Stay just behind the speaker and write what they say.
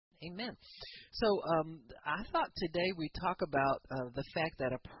Amen. So I thought today we talk about the fact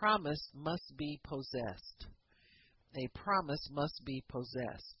that a promise must be possessed. A promise must be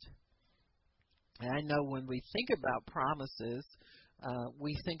possessed. And I know when we think about promises,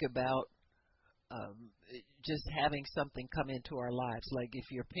 we think about just having something come into our lives. Like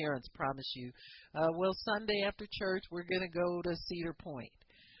if your parents promise you, well, Sunday after church, we're going to go to Cedar Point.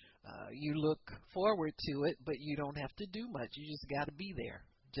 You look forward to it, but you don't have to do much. You just got to be there.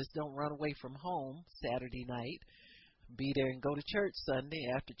 Just don't run away from home Saturday night. Be there and go to church Sunday.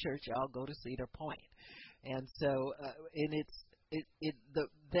 After church, y'all go to Cedar Point. And so, and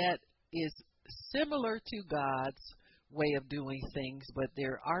that is similar to God's way of doing things, but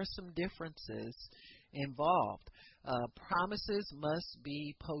there are some differences involved. Promises must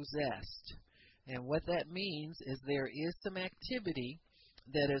be possessed. And what that means is there is some activity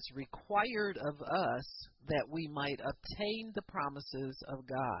that is required of us that we might obtain the promises of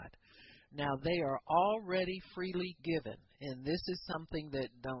God. Now they are already freely given, and this is something that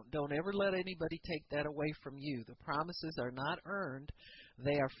don't ever let anybody take that away from you. The promises are not earned,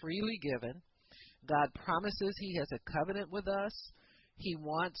 they are freely given. God promises He has a covenant with us. He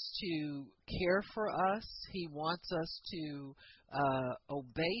wants to care for us. He wants us to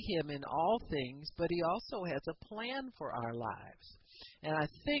obey Him in all things, but He also has a plan for our lives. And I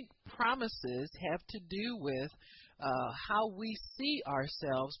think promises have to do with how we see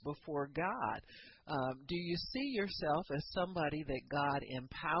ourselves before God. Do you see yourself as somebody that God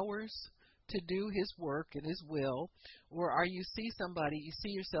empowers to do His work and His will, or are you see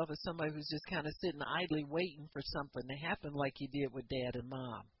yourself as somebody who's just kind of sitting idly waiting for something to happen, like you did with Dad and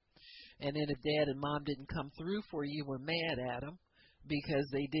Mom? And then if Dad and Mom didn't come through for you, you were mad at them because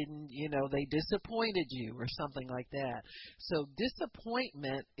they didn't, they disappointed you or something like that. So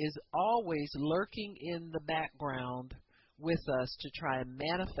disappointment is always lurking in the background with us to try and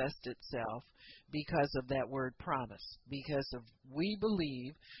manifest itself because of that word promise. Because if we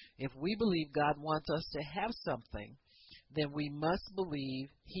believe God wants us to have something, then we must believe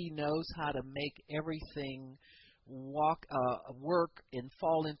He knows how to make everything work and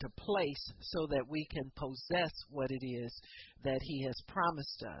fall into place so that we can possess what it is that He has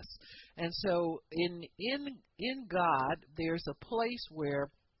promised us. And so in God, there's a place where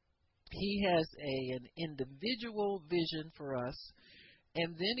He has an individual vision for us,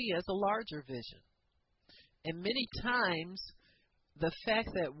 and then He has a larger vision. And many times, the fact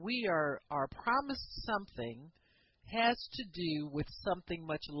that we are promised something has to do with something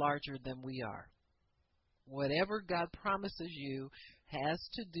much larger than we are. Whatever God promises you has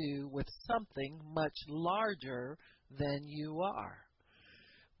to do with something much larger than you are.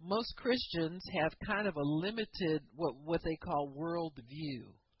 Most Christians have kind of a limited, what they call world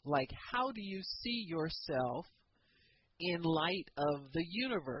view. Like, how do you see yourself in light of the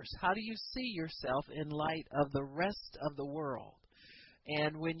universe? How do you see yourself in light of the rest of the world?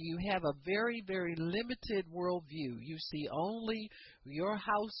 And when you have a very, very limited worldview, you see only your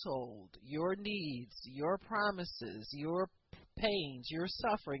household, your needs, your promises, your pains, your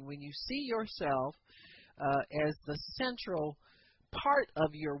suffering. When you see yourself as the central part of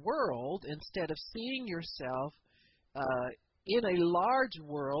your world, instead of seeing yourself in a large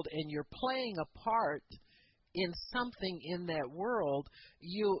world and you're playing a part in something in that world,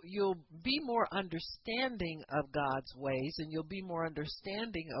 you'll be more understanding of God's ways, and you'll be more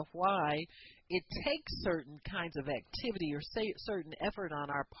understanding of why it takes certain kinds of activity or certain effort on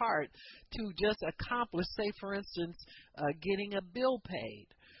our part to just accomplish, say, for instance, getting a bill paid,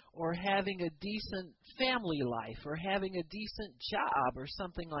 or having a decent family life, or having a decent job, or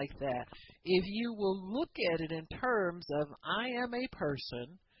something like that. If you will look at it in terms of, I am a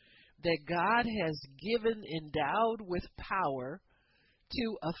person that God has endowed with power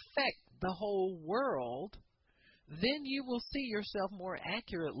to affect the whole world, then you will see yourself more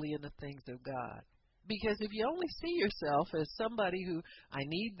accurately in the things of God. Because if you only see yourself as somebody who, I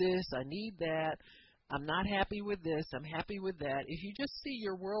need this, I need that, I'm not happy with this, I'm happy with that, if you just see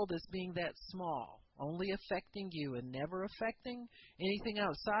your world as being that small, only affecting you and never affecting anything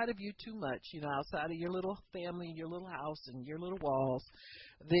outside of you too much, outside of your little family and your little house and your little walls,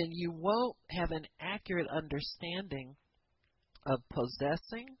 then you won't have an accurate understanding of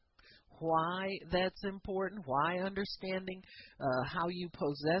possessing, why that's important, why understanding how you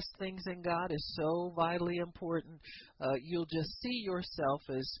possess things in God is so vitally important. You'll just see yourself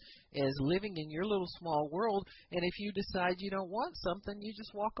as living in your little small world, and if you decide you don't want something, you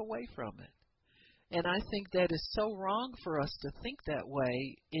just walk away from it. And I think that is so wrong for us to think that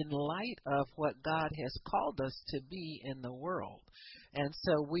way in light of what God has called us to be in the world. And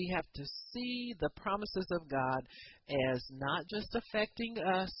so we have to see the promises of God as not just affecting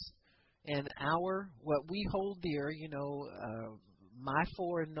us and what we hold dear, my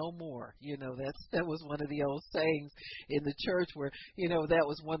four and no more. That was one of the old sayings in the church where, that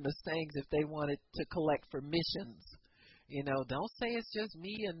was one of the sayings if they wanted to collect for missions. Don't say it's just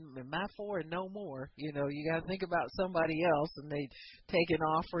me and my four and no more. You got to think about somebody else, and they take an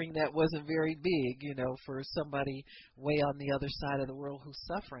offering that wasn't very big, for somebody way on the other side of the world who's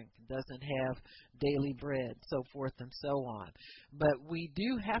suffering, doesn't have daily bread, so forth and so on. But we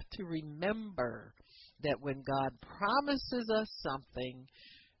do have to remember that when God promises us something,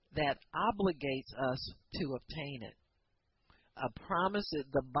 that obligates us to obtain it. A promise,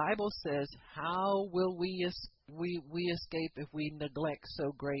 the Bible says, how will we escape if we neglect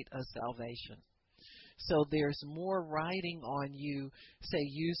so great a salvation? So there's more riding on you, say,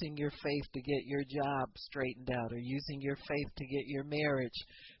 using your faith to get your job straightened out, or using your faith to get your marriage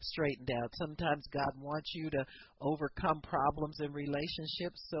straightened out. Sometimes God wants you to overcome problems in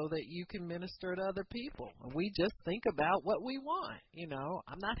relationships so that you can minister to other people. We just think about what we want.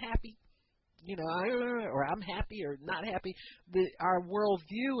 I'm not happy. Or I'm happy or not happy. Our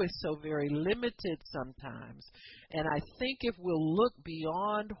worldview is so very limited sometimes. And I think if we'll look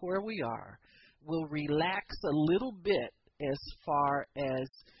beyond where we are, we'll relax a little bit as far as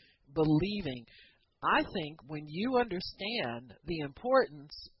believing. I think when you understand the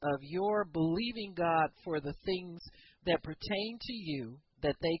importance of your believing God for the things that pertain to you,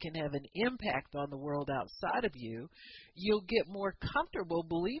 that they can have an impact on the world outside of you, you'll get more comfortable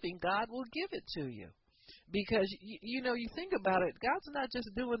believing God will give it to you. Because, you think about it, God's not just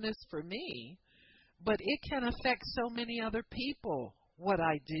doing this for me, but it can affect so many other people, what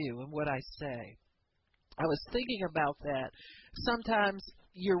I do and what I say. I was thinking about that. Sometimes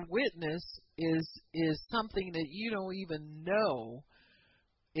your witness is something that you don't even know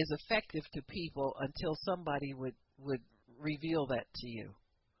is effective to people until somebody would reveal that to you.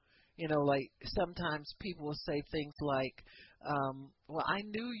 Like sometimes people will say things like, well, I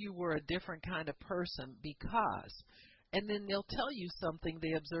knew you were a different kind of person because, and then they'll tell you something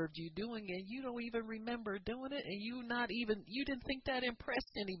they observed you doing and you don't even remember doing it, and you didn't think that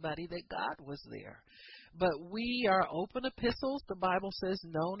impressed anybody that God was there. But we are open epistles, the Bible says,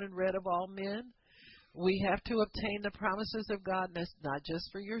 known and read of all men. We have to obtain the promises of God, and that's not just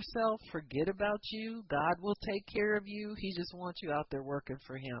for yourself. Forget about you. God will take care of you. He just wants you out there working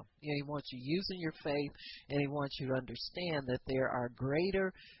for Him. He wants you using your faith, and He wants you to understand that there are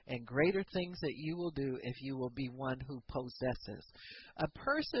greater and greater things that you will do if you will be one who possesses. A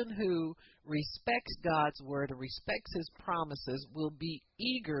person who respects God's word or respects His promises will be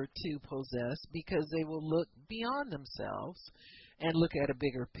eager to possess because they will look beyond themselves and look at a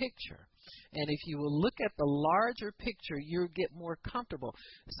bigger picture. And if you will look at the larger picture, you'll get more comfortable.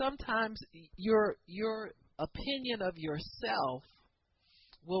 Sometimes your opinion of yourself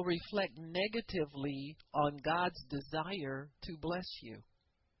will reflect negatively on God's desire to bless you.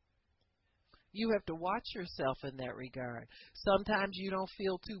 You have to watch yourself in that regard. Sometimes you don't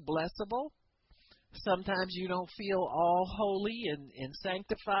feel too blessable. Sometimes you don't feel all holy and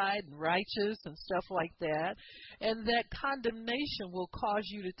sanctified and righteous and stuff like that. And that condemnation will cause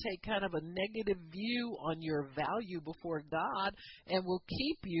you to take kind of a negative view on your value before God and will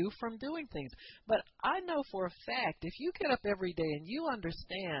keep you from doing things. But I know for a fact, if you get up every day and you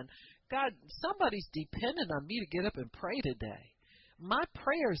understand, God, somebody's dependent on me to get up and pray today. My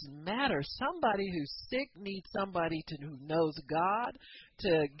prayers matter. Somebody who's sick needs somebody who knows God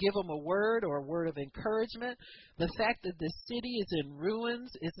to give them a word or a word of encouragement. The fact that the city is in ruins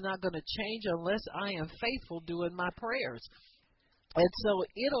is not going to change unless I am faithful doing my prayers. And so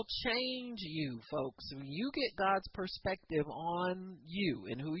it'll change you, folks. When you get God's perspective on you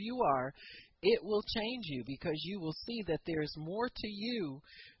and who you are, it will change you because you will see that there's more to you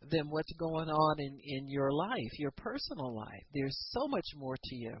than what's going on in your life, your personal life. There's so much more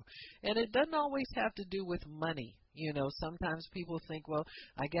to you. And it doesn't always have to do with money. Sometimes people think, well,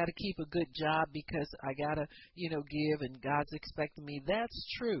 I got to keep a good job because I got to, give and God's expecting me. That's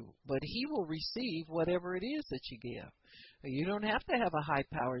true. But He will receive whatever it is that you give. You don't have to have a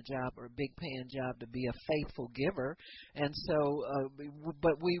high-powered job or a big-paying job to be a faithful giver. And so,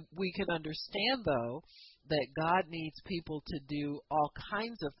 but we can understand, though, that God needs people to do all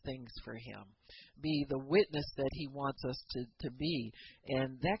kinds of things for Him, be the witness that He wants us to be.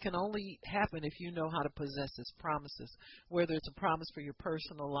 And that can only happen if you know how to possess His promises, whether it's a promise for your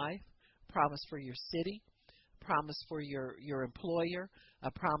personal life, promise for your city, promise for your employer,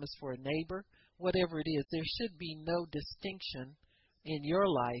 a promise for a neighbor, whatever it is. There should be no distinction in your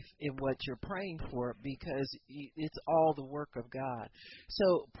life in what you're praying for, because it's all the work of God.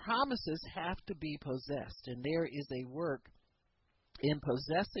 So promises have to be possessed, and there is a work in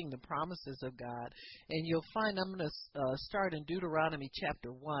possessing the promises of God. And you'll find, I'm going to start in Deuteronomy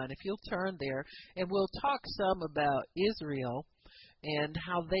chapter 1. If you'll turn there, and we'll talk some about Israel and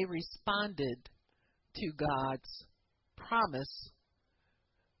how they responded to God's promise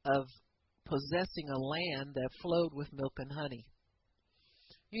of possessing a land that flowed with milk and honey.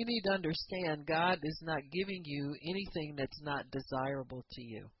 You need to understand, God is not giving you anything that's not desirable to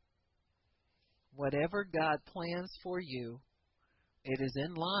you. Whatever God plans for you, it is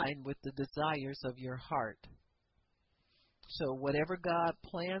in line with the desires of your heart. So whatever God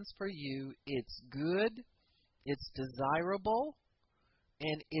plans for you, it's good, it's desirable,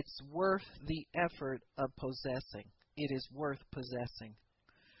 and it's worth the effort of possessing. It is worth possessing.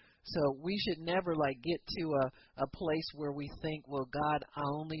 So we should never get to a place where we think, well, God, I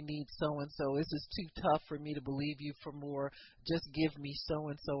only need so-and-so. This is too tough for me to believe you for more. Just give me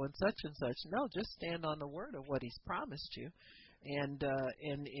so-and-so and such and such. No, just stand on the word of what he's promised you, and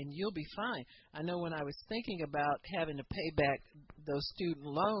you'll be fine. I know when I was thinking about having to pay back those student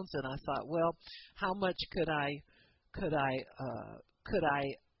loans, and I thought, well, how much could I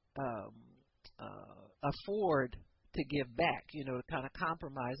afford to give back, to kind of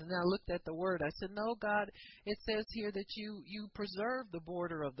compromise. And then I looked at the word. I said, no, God, it says here that you preserve the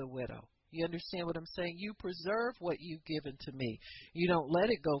border of the widow. You understand what I'm saying? You preserve what you've given to me. You don't let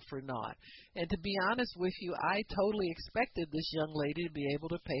it go for naught. And to be honest with you, I totally expected this young lady to be able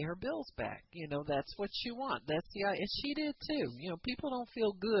to pay her bills back. That's what you want. And she did too. People don't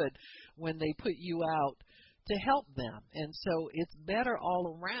feel good when they put you out to help them. And so it's better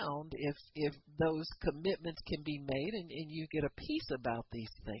all around if those commitments can be made and you get a peace about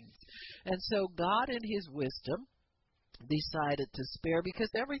these things. And so God in his wisdom decided to spare, because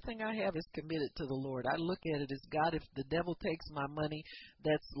everything I have is committed to the Lord. I look at it as, God, if the devil takes my money,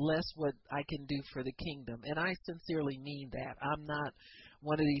 that's less what I can do for the kingdom. And I sincerely mean that. I'm not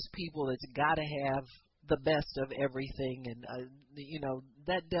one of these people that's got to have the best of everything. And,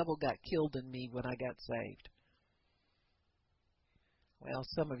 that devil got killed in me when I got saved. Well,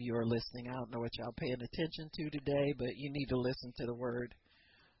 some of you are listening. I don't know what y'all paying attention to today, but you need to listen to the word.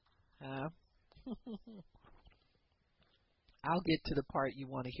 I'll get to the part you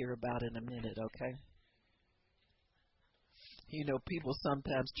want to hear about in a minute, okay? People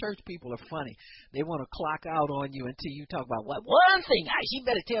sometimes, church people are funny. They want to clock out on you until you talk about one thing. She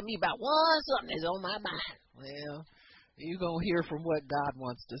better tell me about something that's on my mind. Well, you're going to hear from what God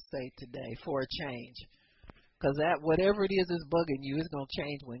wants to say today for a change. Because that, whatever it is that's bugging you, is going to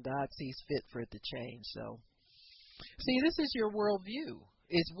change when God sees fit for it to change. So, see, this is your worldview.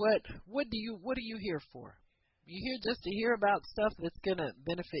 Is what are you here for? You here just to hear about stuff that's going to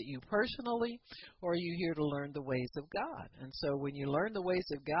benefit you personally, or are you here to learn the ways of God? And so when you learn the ways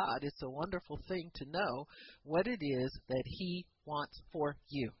of God, it's a wonderful thing to know what it is that he wants for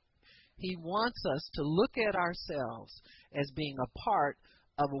you. He wants us to look at ourselves as being a part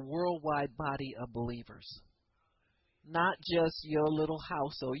of a worldwide body of believers. Not just your little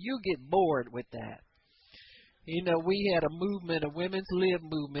household. You get bored with that. We had a movement, a women's lib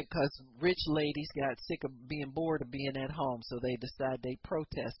movement, because rich ladies got sick of being bored of being at home, so they decided they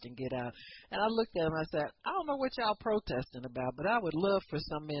protest and get out. And I looked at them, I said, I don't know what y'all protesting about, but I would love for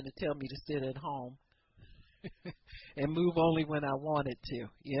some men to tell me to sit at home and move only when I wanted to.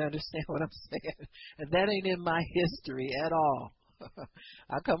 You understand what I'm saying? And that ain't in my history at all.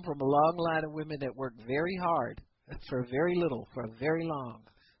 I come from a long line of women that work very hard for very little, for very long.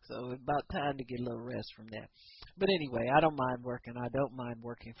 So it's about time to get a little rest from that. But anyway, I don't mind working. I don't mind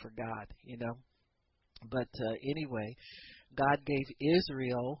working for God, But anyway, God gave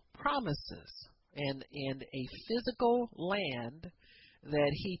Israel promises and a physical land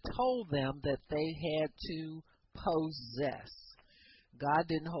that he told them that they had to possess. God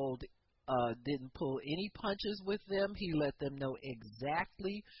didn't pull any punches with them. He let them know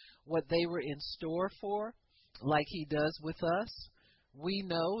exactly what they were in store for, like he does with us. We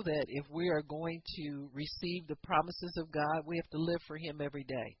know that if we are going to receive the promises of God, we have to live for him every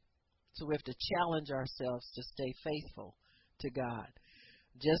day. So we have to challenge ourselves to stay faithful to God.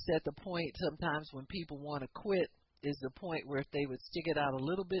 Just at the point sometimes when people want to quit is the point where if they would stick it out a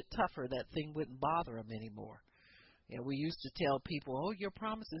little bit tougher, that thing wouldn't bother them anymore. We used to tell people, oh, your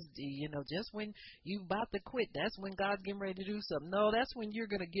promises, just when you about to quit, that's when God's getting ready to do something. No, that's when you're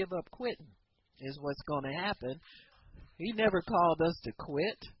going to give up quitting is what's going to happen. He never called us to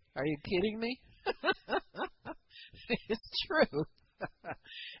quit. Are you kidding me? It's true.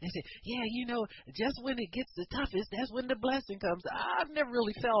 They say, yeah, just when it gets the toughest, that's when the blessing comes. I've never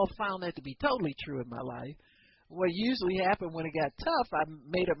really found that to be totally true in my life. What usually happened when it got tough, I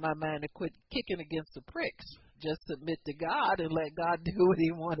made up my mind to quit kicking against the pricks. Just submit to God and let God do what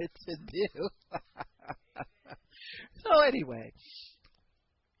He wanted to do. So anyway,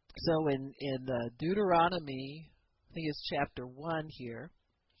 so in Deuteronomy, I think it's chapter 1 here,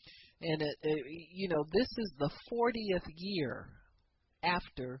 and this is the 40th year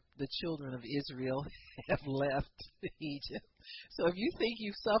after the children of Israel have left Egypt. So if you think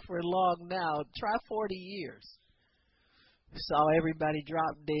you've suffered long now, try 40 years. Saw everybody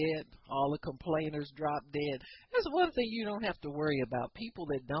drop dead, all the complainers drop dead. That's one thing you don't have to worry about. People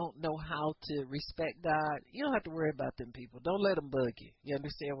that don't know how to respect God, you don't have to worry about them people. Don't let them bug you. You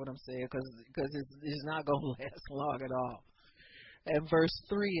understand what I'm saying? Because it's not going to last long at all. And verse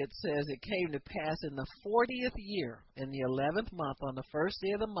 3, it says, it came to pass in the 40th year, in the 11th month, on the first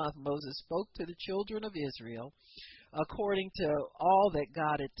day of the month, Moses spoke to the children of Israel according to all that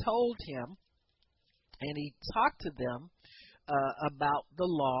God had told him, and he talked to them about the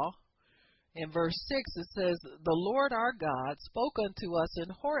law. In verse 6, it says, the Lord our God spoke unto us in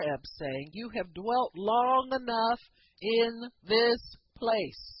Horeb, saying, you have dwelt long enough in this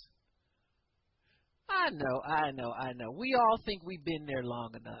place. I know. We all think we've been there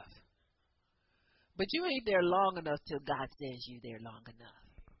long enough. But you ain't there long enough till God says you there long enough.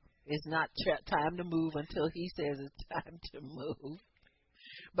 It's not time to move until He says it's time to move.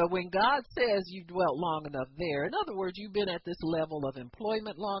 But when God says you've dwelt long enough there, in other words, you've been at this level of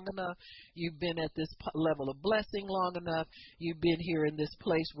employment long enough, you've been at this level of blessing long enough, you've been here in this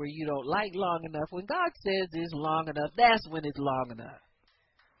place where you don't like long enough, when God says it's long enough, that's when it's long enough.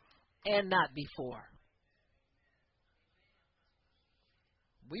 And not before.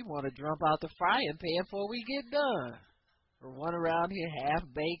 We want to jump out the frying pan before we get done. Or run around here half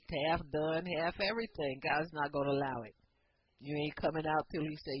baked, half done, half everything. God's not going to allow it. You ain't coming out till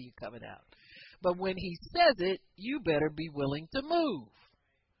He say you're coming out. But when He says it, you better be willing to move.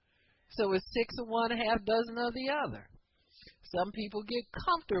 So it's 6 of one, half dozen of the other. Some people get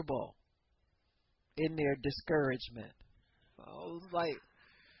comfortable in their discouragement. Oh,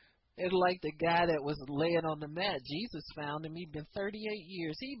 it's like the guy that was laying on the mat. Jesus found him. He'd been 38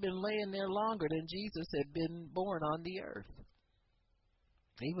 years. He'd been laying there longer than Jesus had been born on the earth.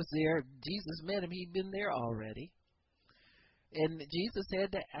 He was there. Jesus met him. He'd been there already. And Jesus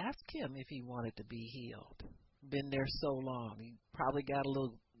had to ask him if he wanted to be healed. Been there so long. He probably got a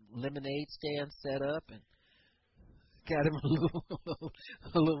little lemonade stand set up and got him a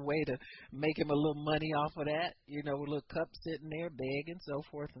little way to make him a little money off of that. A little cup sitting there begging, so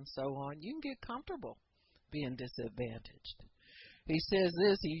forth and so on. You can get comfortable being disadvantaged. He says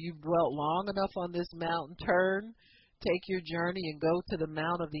this, you've dwelt long enough on this mountain. Turn, take your journey, and go to the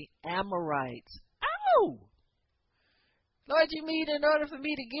mount of the Amorites. Ow! Lord, you mean in order for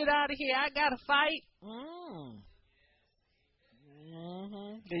me to get out of here, I got to fight?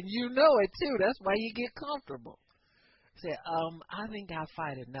 And you know it, too. That's why you get comfortable. Say, I think I'll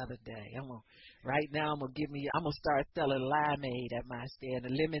fight another day. Right now I'm gonna start selling limeade at my stand. The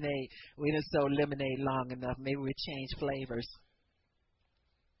lemonade, we done sold lemonade long enough. Maybe we'll change flavors.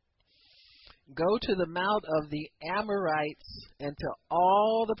 Go to the mount of the Amorites and to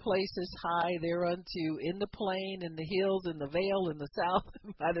all the places high thereunto, in the plain, in the hills, in the vale, in the south,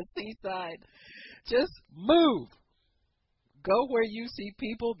 by the seaside. Just move. Go where you see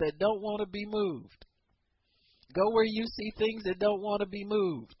people that don't want to be moved. Go where you see things that don't want to be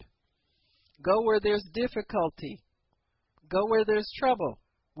moved. Go where there's difficulty. Go where there's trouble.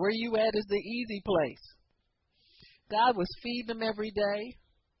 Where you at is the easy place. God was feeding them every day.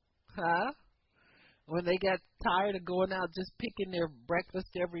 When they got tired of going out just picking their breakfast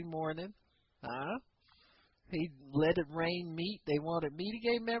every morning. He let it rain meat. They wanted meat. He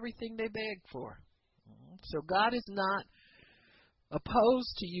gave them everything they begged for. So God is not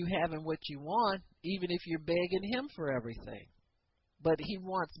opposed to you having what you want, even if you're begging Him for everything. But He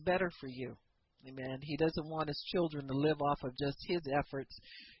wants better for you. Amen. He doesn't want His children to live off of just His efforts.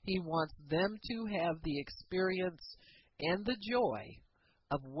 He wants them to have the experience and the joy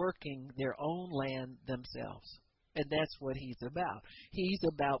of working their own land themselves. And that's what He's about. He's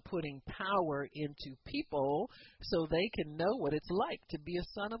about putting power into people so they can know what it's like to be a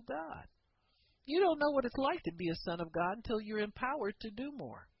son of God. You don't know what it's like to be a son of God until you're empowered to do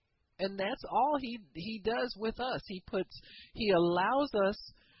more. And that's all he does with us. He allows us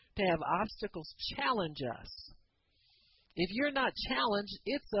to have obstacles challenge us. If you're not challenged,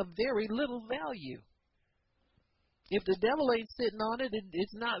 it's of very little value. If the devil ain't sitting on it,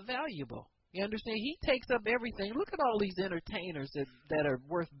 it's not valuable. You understand? He takes up everything. Look at all these entertainers that are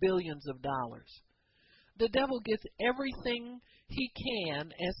worth billions of dollars. The devil gets everything he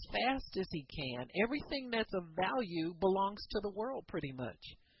can as fast as he can. Everything that's of value belongs to the world pretty much.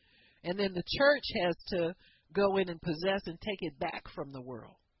 And then the church has to go in and possess and take it back from the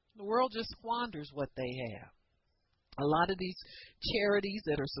world. The world just squanders what they have. A lot of these charities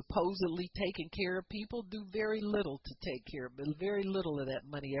that are supposedly taking care of people do very little to take care of it. Very little of that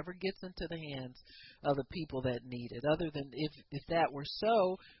money ever gets into the hands of the people that need it. Other than if that were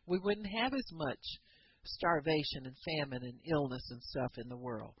so, we wouldn't have as much starvation and famine and illness and stuff in the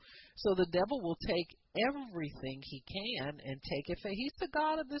world. So the devil will take everything he can and take it. He's the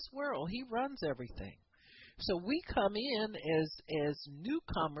God of this world. He runs everything. So we come in as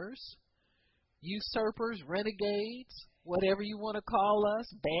newcomers, usurpers, renegades, whatever you want to call us,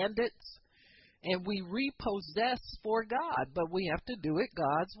 bandits, and we repossess for God, but we have to do it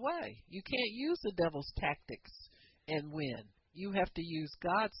God's way. You can't use the devil's tactics and win. You have to use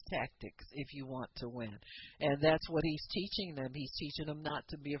God's tactics if you want to win. And that's what he's teaching them. He's teaching them not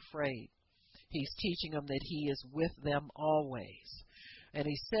to be afraid. He's teaching them that he is with them always. And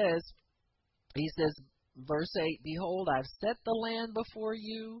he says, verse 8, behold, I've set the land before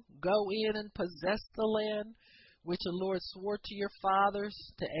you. Go in and possess the land, which the Lord swore to your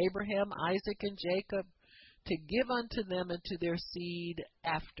fathers, to Abraham, Isaac, and Jacob, to give unto them and to their seed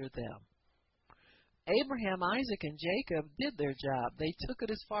after them. Abraham, Isaac, and Jacob did their job. They took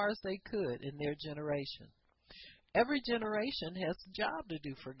it as far as they could in their generation. Every generation has a job to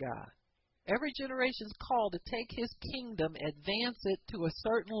do for God. Every generation is called to take his kingdom, advance it to a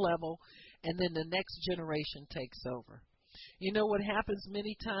certain level, and then the next generation takes over. You know what happens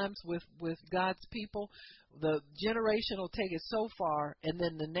many times with God's people? The generation will take it so far, and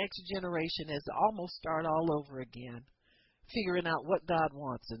then the next generation has to almost start all over again, figuring out what God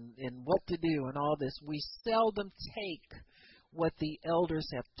wants and what to do and all this. We seldom take what the elders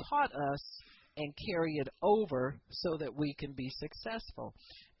have taught us and carry it over so that we can be successful.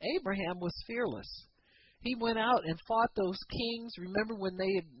 Abraham was fearless. He went out and fought those kings. Remember when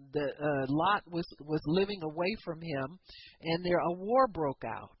Lot was living away from him, and a war broke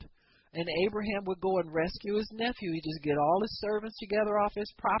out. And Abraham would go and rescue his nephew. He'd just get all his servants together off his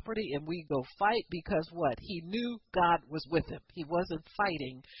property, and we'd go fight because what? He knew God was with him. He wasn't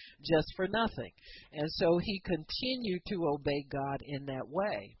fighting just for nothing. And so he continued to obey God in that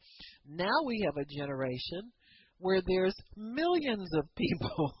way. Now we have a generation where there's millions of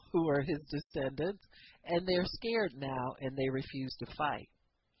people who are his descendants, and they're scared now, and they refuse to fight.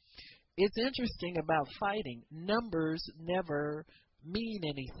 It's interesting about fighting. Numbers never mean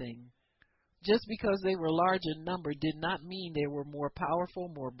anything. Just because they were large in number did not mean they were more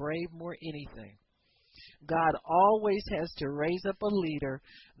powerful, more brave, more anything. God always has to raise up a leader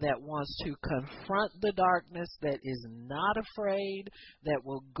that wants to confront the darkness, that is not afraid, that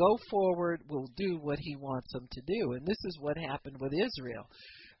will go forward, will do what he wants them to do. And this is what happened with Israel.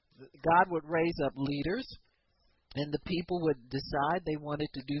 God would raise up leaders, and the people would decide they wanted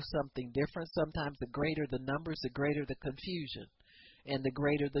to do something different. Sometimes the greater the numbers, the greater the confusion, and the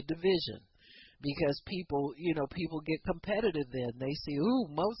greater the division. Because people get competitive then. They see, ooh,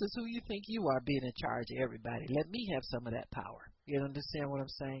 Moses, who you think you are being in charge of everybody? Let me have some of that power. You understand what I'm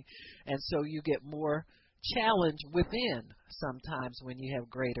saying? And so you get more challenge within sometimes when you have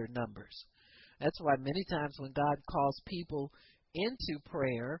greater numbers. That's why many times when God calls people into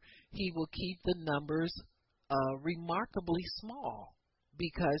prayer, he will keep the numbers remarkably small,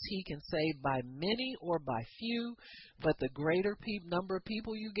 because he can save by many or by few. But the greater number of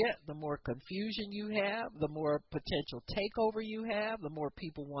people you get, the more confusion you have, the more potential takeover you have, the more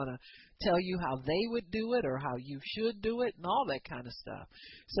people want to tell you how they would do it or how you should do it and all that kind of stuff.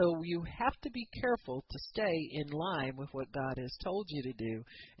 So you have to be careful to stay in line with what God has told you to do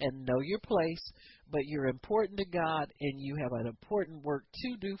and know your place. But you're important to God, and you have an important work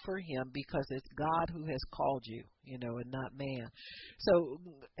to do for him, because it's God who has called you, and not man. So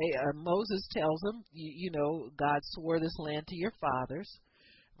Moses tells them, God swore this land to your fathers.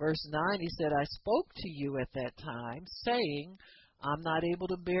 Verse 9, he said, I spoke to you at that time, saying, I'm not able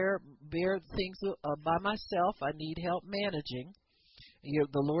to bear things by myself. I need help managing. The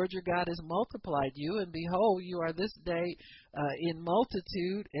Lord your God has multiplied you, and behold, you are this day in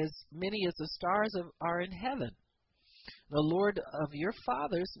multitude, as many as the stars are in heaven. The Lord of your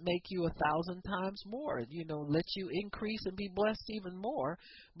fathers make you 1,000 times more, let you increase and be blessed even more.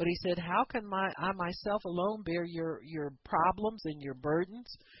 But he said, how can I myself alone bear your problems and your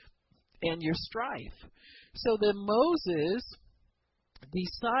burdens and your strife? So then Moses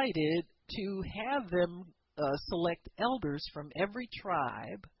decided to have them select elders from every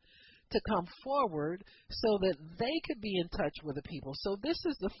tribe to come forward so that they could be in touch with the people. So this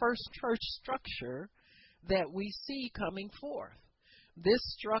is the first church structure that we see coming forth. This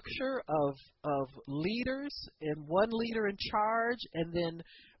structure of leaders and one leader in charge and then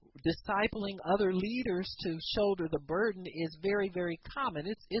discipling other leaders to shoulder the burden is very, very common.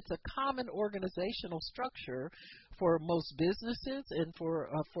 It's a common organizational structure for most businesses and for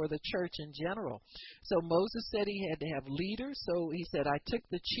the church in general. So Moses said he had to have leaders. So he said, I took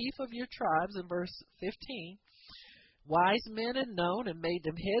the chief of your tribes in verse 15, wise men and known, and made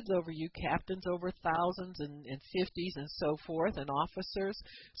them heads over you, captains over thousands and fifties and so forth, and officers.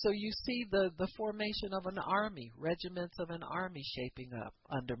 So you see the formation of an army, regiments of an army shaping up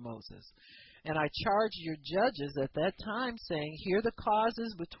under Moses. And I charged your judges at that time, saying, hear the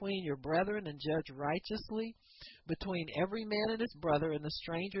causes between your brethren and judge righteously between every man and his brother and the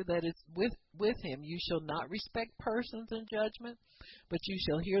stranger that is with him. You shall not respect persons in judgment, but you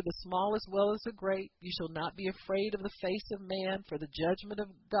shall hear the small as well as the great. You shall not be afraid of the face of man, for the judgment of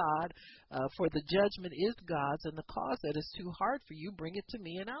God, for the judgment is God's, and the cause that is too hard for you, bring it to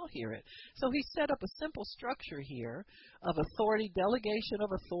me and I'll hear it. So he set up a simple structure here of authority, delegation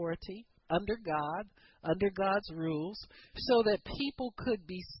of authority under God, under God's rules, so that people could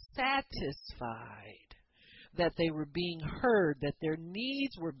be satisfied that they were being heard, that their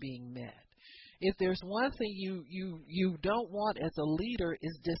needs were being met. If there's one thing you don't want as a leader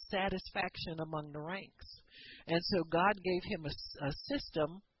is dissatisfaction among the ranks. And so God gave him a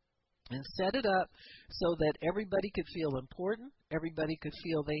system and set it up so that everybody could feel important, everybody could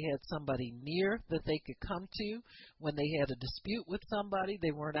feel they had somebody near that they could come to when they had a dispute with somebody.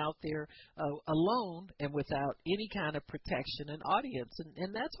 They weren't out there alone and without any kind of protection and audience.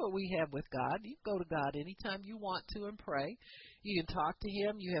 And that's what we have with God. You go to God anytime you want to and pray. You can talk to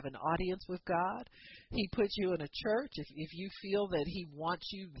him. You have an audience with God. He puts you in a church. If you feel that he wants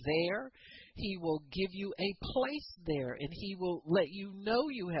you there, he will give you a place there, and he will let you know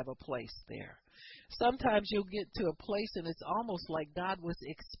you have a place there. Sometimes you'll get to a place and it's almost like God was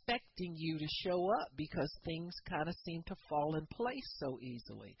expecting you to show up because things kind of seem to fall in place so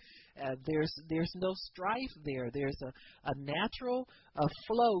easily. There's no strife there. There's a natural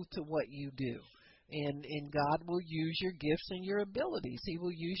flow to what you do. And God will use your gifts and your abilities. He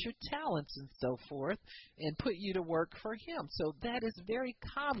will use your talents and so forth and put you to work for him. So that is very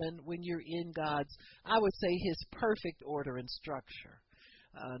common when you're in God's, I would say, his perfect order and structure.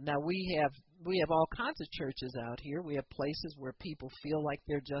 Now we have all kinds of churches out here. We have places where people feel like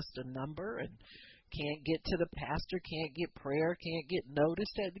they're just a number and can't get to the pastor, can't get prayer, can't get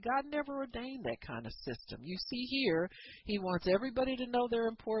noticed. God never ordained that kind of system. You see here, he wants everybody to know they're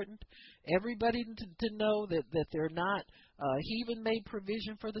important, everybody to know that they're not. He even made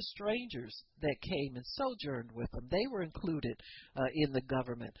provision for the strangers that came and sojourned with them. They were included in the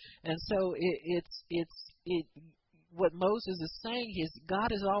government. And so what Moses is saying is God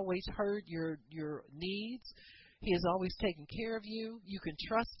has always heard your needs. He has always taken care of you. You can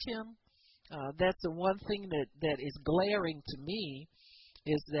trust him. That's the one thing that is glaring to me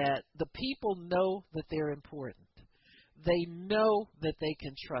is that the people know that they're important. They know that they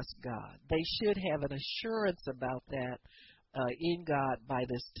can trust God. They should have an assurance about that in God by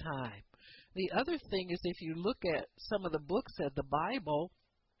this time. The other thing is if you look at some of the books of the Bible,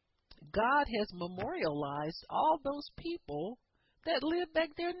 God has memorialized all those people that live back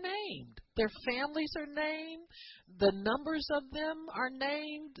there named. Their families are named. The numbers of them are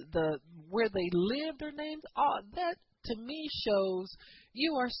named. Where they lived are named. All that to me shows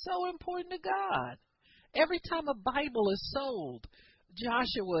you are so important to God. Every time a Bible is sold,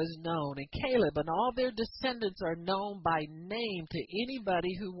 Joshua is known and Caleb and all their descendants are known by name to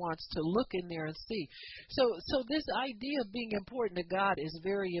anybody who wants to look in there and see. So this idea of being important to God is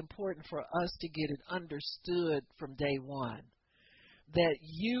very important for us to get it understood from day one. That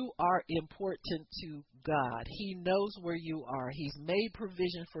you are important to God. He knows where you are. He's made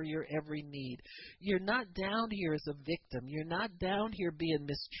provision for your every need. You're not down here as a victim. You're not down here being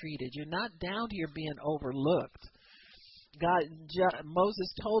mistreated. You're not down here being overlooked.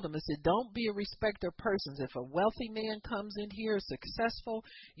 Moses told him, he said, don't be a respecter of persons. If a wealthy man comes in here successful,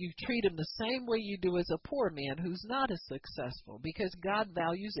 you treat him the same way you do as a poor man who's not as successful, because God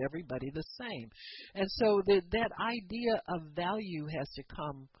values everybody the same. And so that idea of value has to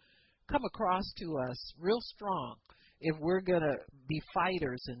come across to us real strong if we're going to be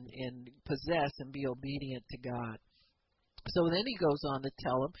fighters and possess and be obedient to God. So then he goes on to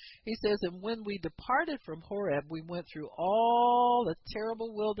tell him, he says, and when we departed from Horeb, we went through all the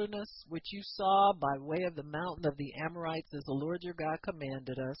terrible wilderness which you saw by way of the mountain of the Amorites as the Lord your God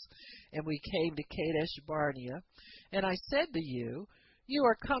commanded us, and we came to Kadesh Barnea. And I said to you, You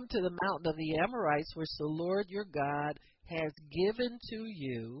are come to the mountain of the Amorites, which the Lord your God has given to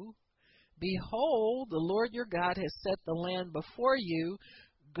you. Behold, the Lord your God has set the land before you.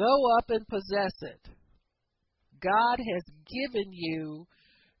 Go up and possess it. God has given you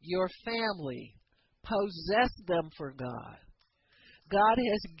your family. Possess them for God. God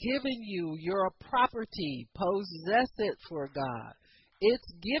has given you your property. Possess it for God.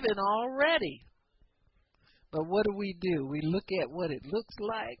 It's given already. But what do? We look at what it looks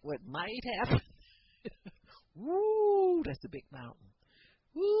like, what might happen. Woo, that's a big mountain.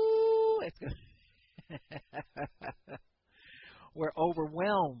 Woo, that's good. We're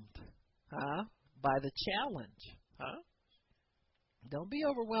overwhelmed, by the challenge, Don't be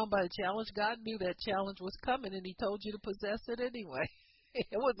overwhelmed by the challenge. God knew that challenge was coming, and He told you to possess it anyway.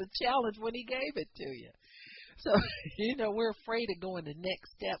 It was a challenge when He gave it to you. So, we're afraid of going the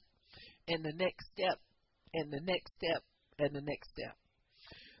next step, and the next step, and the next step, and the next step.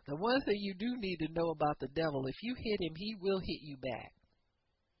 The one thing you do need to know about the devil, if you hit him, he will hit you back.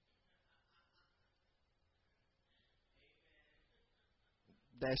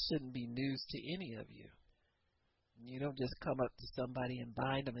 That shouldn't be news to any of you. You don't just come up to somebody and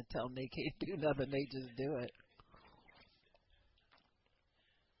bind them and tell them they can't do nothing. They just do it.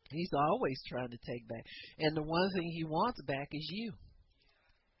 He's always trying to take back. And the one thing he wants back is you.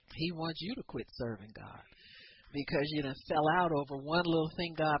 He wants you to quit serving God because you done fell out over one little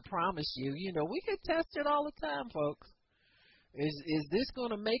thing God promised you. We get tested all the time, folks. Is this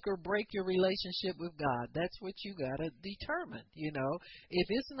going to make or break your relationship with God? That's what you got to determine. If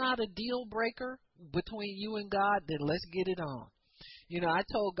it's not a deal breaker between you and God, then let's get it on. I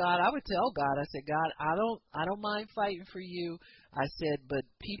told God, I would tell God, I said, God, I don't mind fighting for you. I said, but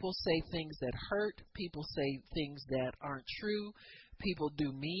people say things that hurt. People say things that aren't true. People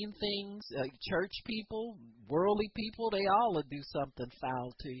do mean things. Church people, worldly people, they all will do something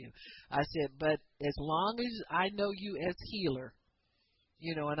foul to you. I said, but as long as I know you as healer,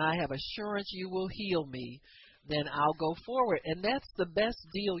 and I have assurance you will heal me, then I'll go forward. And that's the best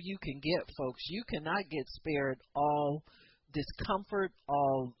deal you can get, folks. You cannot get spared all discomfort,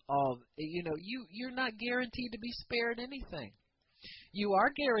 you're not guaranteed to be spared anything. You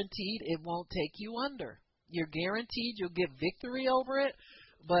are guaranteed it won't take you under. You're guaranteed you'll get victory over it,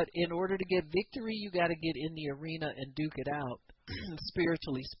 but in order to get victory, you got to get in the arena and duke it out,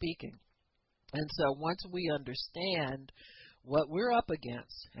 spiritually speaking. And so once we understand what we're up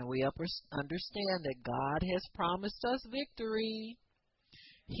against, and we understand that God has promised us victory,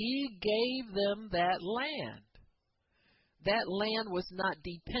 He gave them that land. That land was not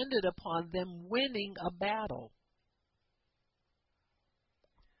dependent upon them winning a battle.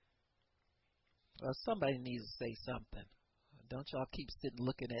 Well, somebody needs to say something. Don't y'all keep sitting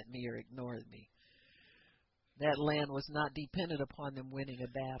looking at me or ignoring me. That land was not dependent upon them winning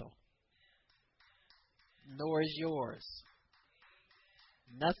a battle. Nor is yours.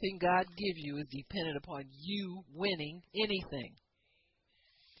 Nothing God gives you is dependent upon you winning anything.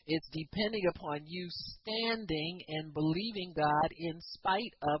 It's depending upon you standing and believing God in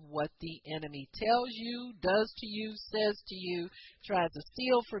spite of what the enemy tells you, does to you, says to you, tries to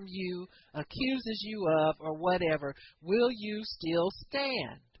steal from you, accuses you of, or whatever. Will you still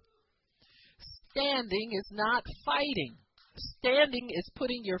stand? Standing is not fighting. Standing is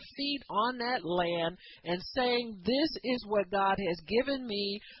putting your feet on that land and saying, this is what God has given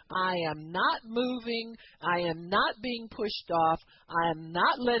me. I am not moving. I am not being pushed off. I am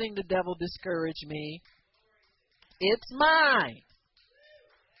not letting the devil discourage me. It's mine.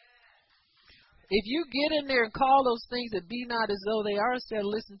 If you get in there and call those things that be not as though they are, instead of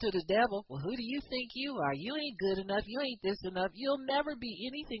listening to the devil, well, who do you think you are? You ain't good enough. You ain't this enough. You'll never be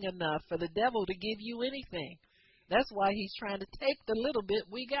anything enough for the devil to give you anything. That's why he's trying to take the little bit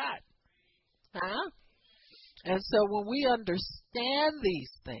we got. And so when we understand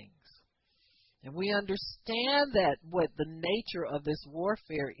these things, and we understand that what the nature of this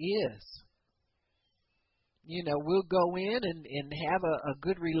warfare is, we'll go in and have a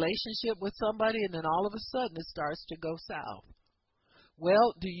good relationship with somebody, and then all of a sudden it starts to go south.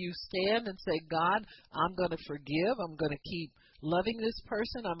 Well, do you stand and say, God, I'm going to forgive. I'm going to keep loving this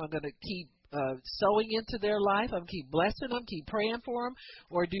person. I'm going to keep sowing into their life. I'm keep blessing them, keep praying for them.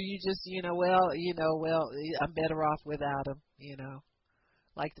 Or do you just, I'm better off without them,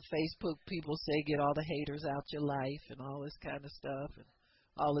 Like the Facebook people say, get all the haters out your life and all this kind of stuff. And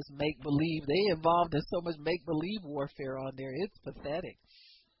all this make-believe. They involved in so much make-believe warfare on there. It's pathetic.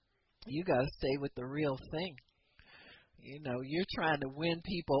 You got to stay with the real thing. You're trying to win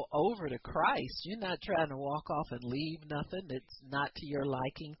people over to Christ. You're not trying to walk off and leave nothing that's not to your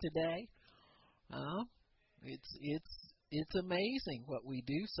liking today. It's It's amazing what we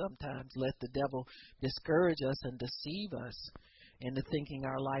do sometimes. Let the devil discourage us and deceive us into thinking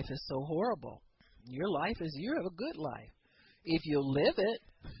our life is so horrible. Your life is, you have a good life. If you'll live it,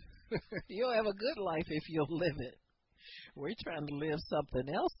 you'll have a good life if you'll live it. We're trying to live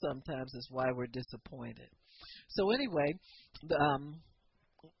something else sometimes, is why we're disappointed. So anyway,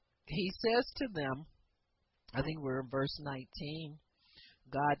 he says to them, I think we're in verse 19,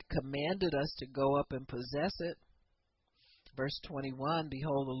 God commanded us to go up and possess it. Verse 21,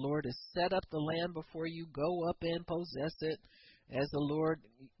 behold, the Lord has set up the land before you. Go up and possess it. As the Lord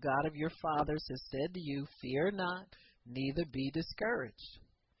God of your fathers has said to you, fear not, neither be discouraged.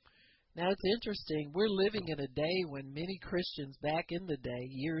 Now, it's interesting. We're living in a day when many Christians back in the day,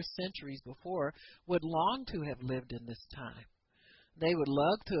 years, centuries before, would long to have lived in this time. They would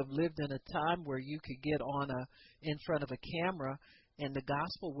love to have lived in a time where you could get in front of a camera and the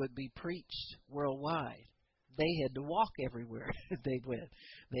gospel would be preached worldwide. They had to walk everywhere they went.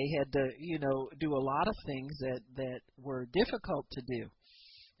 They had to, do a lot of things that were difficult to do.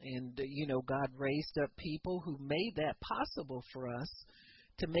 And, God raised up people who made that possible for us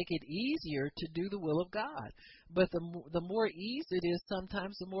to make it easier to do the will of God. But the more ease it is,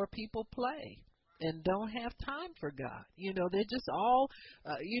 sometimes the more people play and don't have time for God. They're just all,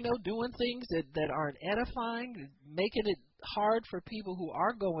 doing things that aren't edifying, making it hard for people who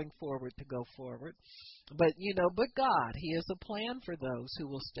are going forward to go forward. But God, He has a plan for those who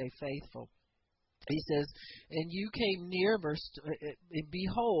will stay faithful. He says, and you came near,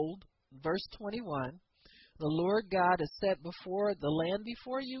 behold, verse 21, the Lord God has set before the land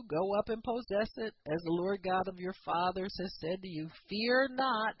before you. Go up and possess it, as the Lord God of your fathers has said to you. Fear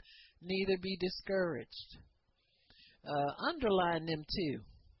not, neither be discouraged. Underline them too,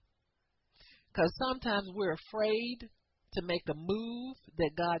 because sometimes we're afraid to make a move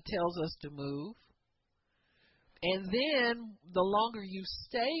that God tells us to move. And then the longer you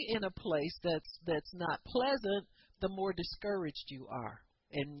stay in a place that's not pleasant, the more discouraged you are.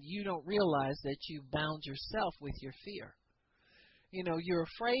 And you don't realize that you've bound yourself with your fear. You're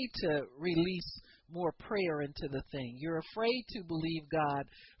afraid to release more prayer into the thing. You're afraid to believe God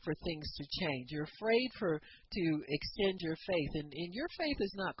for things to change. You're afraid to extend your faith. And your faith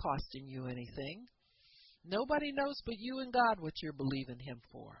is not costing you anything. Nobody knows but you and God what you're believing Him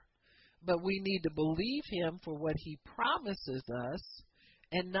for. But we need to believe Him for what He promises us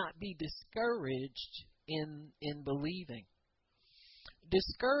and not be discouraged in believing.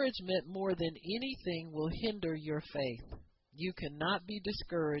 Discouragement more than anything will hinder your faith. You cannot be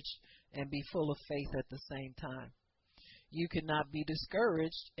discouraged and be full of faith at the same time. You cannot be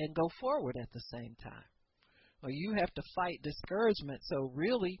discouraged and go forward at the same time. Well, you have to fight discouragement. So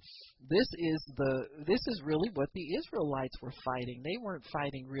really, this is really what the Israelites were fighting. They weren't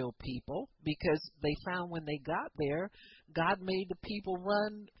fighting real people, because they found when they got there, God made the people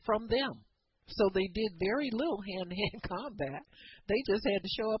run from them. So they did very little hand-to-hand combat. They just had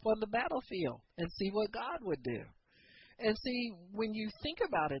to show up on the battlefield and see what God would do. And see, when you think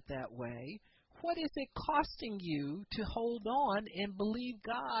about it that way, what is it costing you to hold on and believe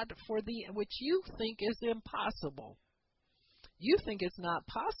God for which you think is impossible? You think it's not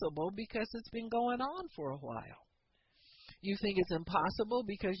possible because it's been going on for a while. You think it's impossible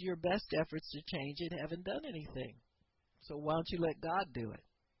because your best efforts to change it haven't done anything. So why don't you let God do it?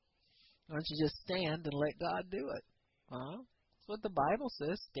 Why don't you just stand and let God do it? That's what the Bible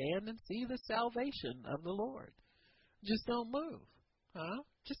says. Stand and see the salvation of the Lord. Just don't move.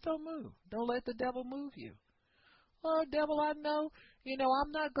 Just don't move. Don't let the devil move you. Oh, devil, I know,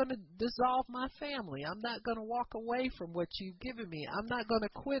 I'm not going to dissolve my family. I'm not going to walk away from what you've given me. I'm not going to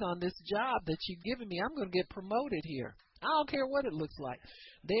quit on this job that you've given me. I'm going to get promoted here. I don't care what it looks like.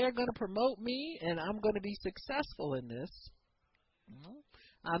 They're going to promote me, and I'm going to be successful in this.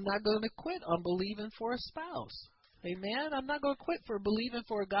 I'm not going to quit on believing for a spouse. Amen. I'm not going to quit for believing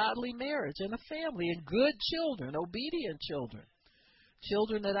for a godly marriage and a family and good children, obedient children.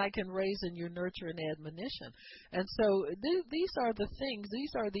 Children that I can raise in your nurture and admonition. And so these are the things,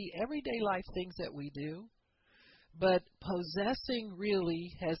 these are the everyday life things that we do. But possessing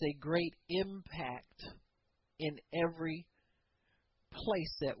really has a great impact in every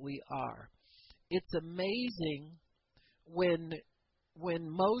place that we are. It's amazing when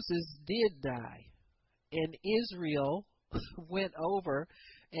Moses did die and Israel went over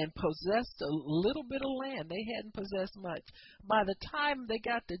and possessed a little bit of land. They hadn't possessed much. By the time they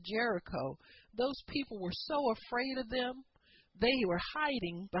got to Jericho, those people were so afraid of them, they were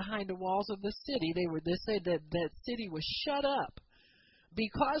hiding behind the walls of the city. They said that city was shut up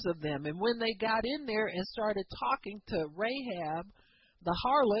because of them. And when they got in there and started talking to Rahab, the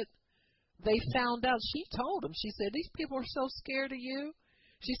harlot, they found out, she told them, she said, these people are so scared of you.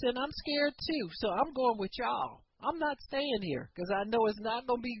 She said, I'm scared too, so I'm going with y'all. I'm not staying here because I know it's not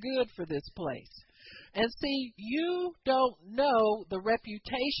going to be good for this place. And see, you don't know the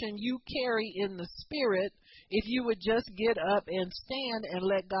reputation you carry in the spirit if you would just get up and stand and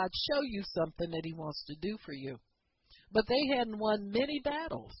let God show you something that he wants to do for you. But they hadn't won many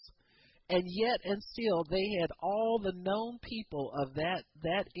battles. And yet and still they had all the known people of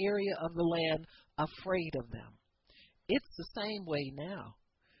that area of the land afraid of them. It's the same way now.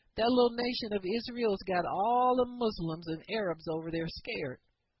 That little nation of Israel's got all the Muslims and Arabs over there scared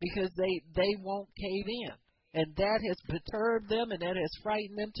because they won't cave in. And that has perturbed them and that has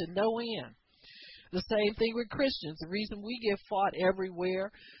frightened them to no end. The same thing with Christians. The reason we get fought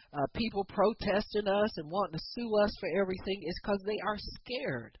everywhere, people protesting us and wanting to sue us for everything, is because they are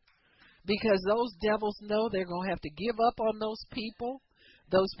scared. Because those devils know they're going to have to give up on those people.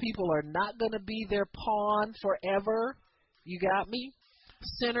 Those people are not going to be their pawn forever. You got me?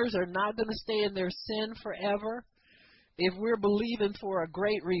 Sinners are not going to stay in their sin forever. If we're believing for a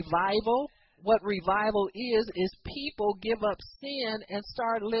great revival, what revival is people give up sin and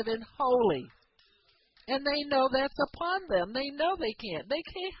start living holy. And they know that's upon them. They know they can't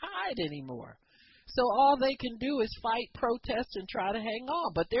hide anymore. So all they can do is fight, protest, and try to hang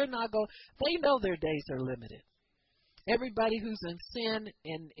on. But they're not going. They know their days are limited. Everybody who's in sin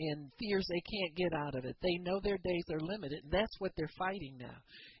and fears they can't get out of it, they know their days are limited. And that's what they're fighting now.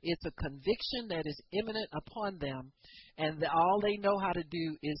 It's a conviction that is imminent upon them, and all they know how to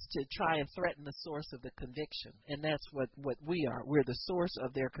do is to try and threaten the source of the conviction. And that's what we are. We're the source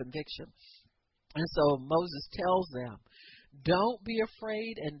of their conviction. And so Moses tells them, don't be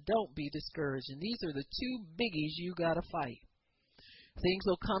afraid and don't be discouraged. And these are the two biggies you got to fight. Things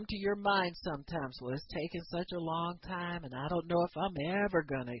will come to your mind sometimes. Well, it's taken such a long time, and I don't know if I'm ever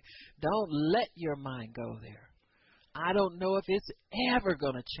going to. Don't let your mind go there. I don't know if it's ever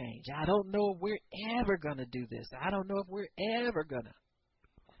going to change. I don't know if we're ever going to do this. I don't know if we're ever going to.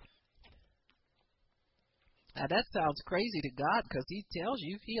 Now, that sounds crazy to God because he tells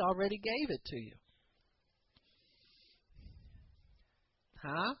you he already gave it to you.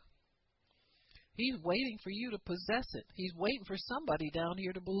 Huh? He's waiting for you to possess it. He's waiting for somebody down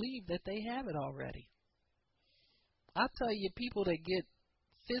here to believe that they have it already. I tell you, people that get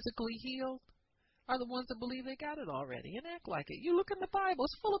physically healed are the ones that believe they got it already and act like it. You look in the Bible,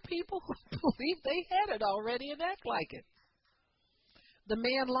 it's full of people who believe they had it already and act like it. The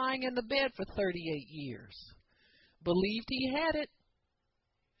man lying in the bed for 38 years believed he had it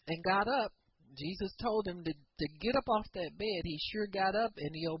and got up. Jesus told him to get up off that bed. He sure got up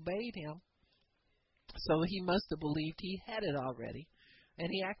and he obeyed him. So he must have believed he had it already, and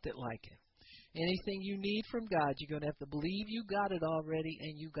he acted like it. Anything you need from God, you're going to have to believe you got it already,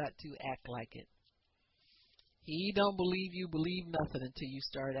 and you got to act like it. He don't believe you believe nothing until you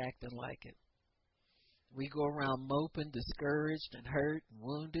start acting like it. We go around moping, discouraged, and hurt, and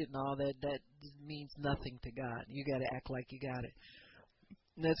wounded, and all that. That means nothing to God. You got to act like you got it.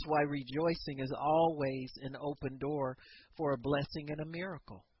 And that's why rejoicing is always an open door for a blessing and a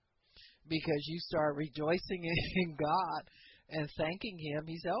miracle. Because you start rejoicing in God and thanking him.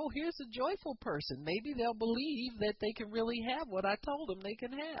 He said, oh, here's a joyful person. Maybe they'll believe that they can really have what I told them they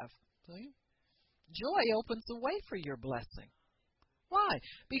can have. See? Joy opens the way for your blessing. Why?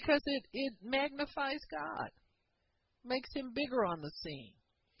 Because it magnifies God, makes him bigger on the scene.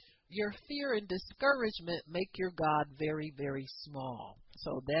 Your fear and discouragement make your God very, very small.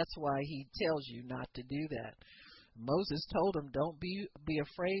 So that's why he tells you not to do that. Moses told him, don't be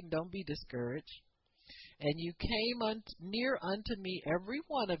afraid, don't be discouraged. And you came near unto me, every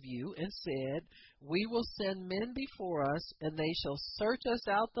one of you, and said, we will send men before us, and they shall search us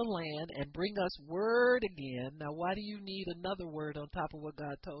out the land and bring us word again. Now, why do you need another word on top of what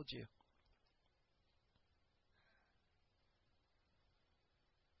God told you?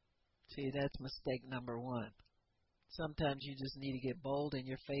 See, that's mistake number one. Sometimes you just need to get bold in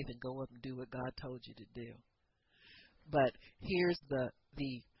your faith and go up and do what God told you to do. But here's the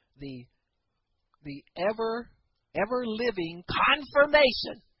ever living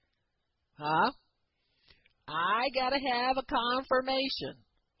confirmation. Huh? I gotta have a confirmation.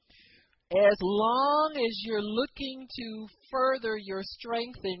 As long as you're looking to further your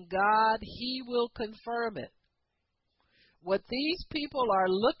strength in God, he will confirm it. What these people are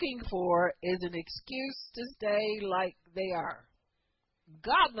looking for is an excuse to stay like they are.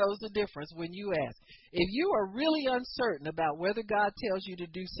 God knows the difference when you ask. If you are really uncertain about whether God tells you to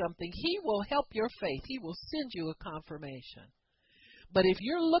do something, he will help your faith. He will send you a confirmation. But if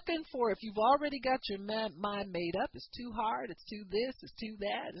you're looking for, if you've already got your mind made up, it's too hard, it's too this, it's too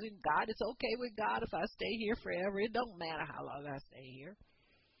that, and God, it's okay with God if I stay here forever. It don't matter how long I stay here.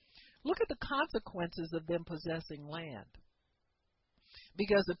 Look at the consequences of them possessing land.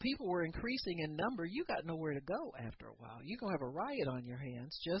 Because the people were increasing in number, you got nowhere to go after a while. You're going to have a riot on your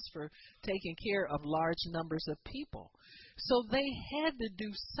hands just for taking care of large numbers of people. So they had to do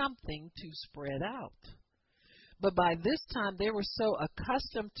something to spread out. But by this time, they were so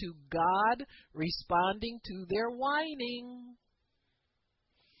accustomed to God responding to their whining.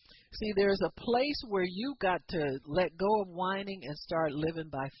 See, there's a place where you got to let go of whining and start living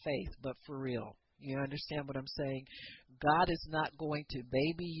by faith, but for real. You understand what I'm saying? God is not going to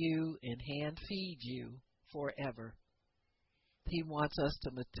baby you and hand feed you forever. He wants us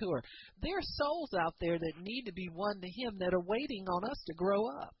to mature. There are souls out there that need to be won to Him that are waiting on us to grow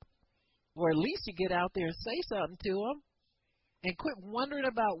up. Or at least to get out there and say something to them. And quit wondering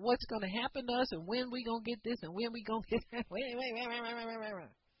about what's going to happen to us and when we going to get this and when we going to get that. Wait.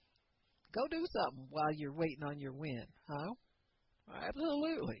 Go do something while you're waiting on your win, huh?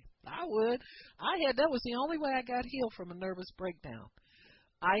 Absolutely. I would. That was the only way I got healed from a nervous breakdown.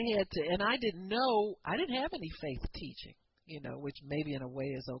 I had to, and I didn't have any faith teaching, which maybe in a way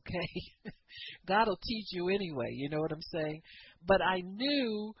is okay. God will teach you anyway, you know what I'm saying? But I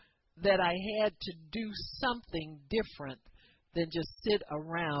knew that I had to do something different than just sit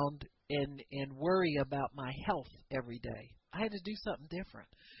around and worry about my health every day. I had to do something different.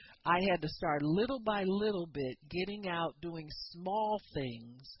 I had to start little by little bit getting out, doing small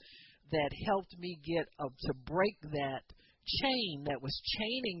things that helped me to break that chain that was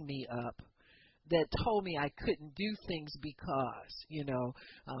chaining me up, that told me I couldn't do things because,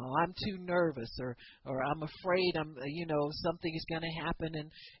 I'm too nervous or I'm afraid something is going to happen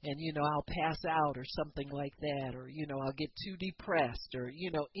and I'll pass out or something like that, or, I'll get too depressed or,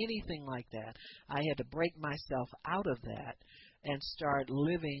 anything like that. I had to break myself out of that and start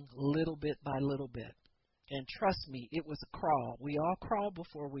living little bit by little bit. And trust me, it was a crawl. We all crawl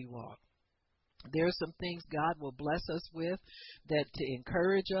before we walk. There are some things God will bless us with that to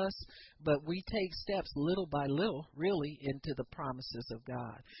encourage us, but we take steps little by little, really, into the promises of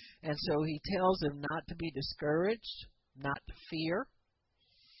God. And so He tells them not to be discouraged, not to fear.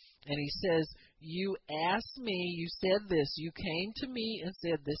 And He says, you asked me, you said this, you came to me and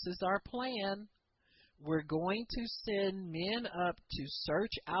said, this is our plan. We're going to send men up to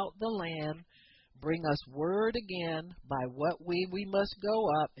search out the land, bring us word again by what we must go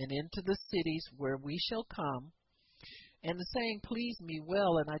up and into the cities where we shall come. And the saying pleased me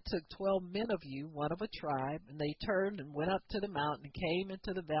well, and I took 12 men of you, one of a tribe, and they turned and went up to the mountain and came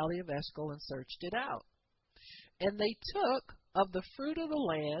into the valley of Eshcol and searched it out. And they took of the fruit of the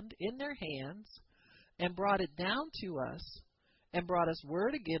land in their hands and brought it down to us and brought us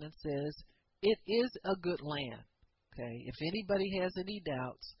word again and says, it is a good land. Okay, if anybody has any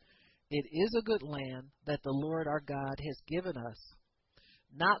doubts, it is a good land that the Lord our God has given us.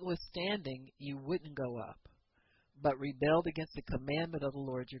 Notwithstanding, you wouldn't go up, but rebelled against the commandment of the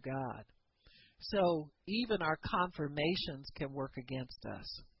Lord your God. So even our confirmations can work against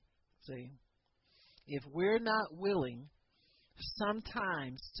us. See, if we're not willing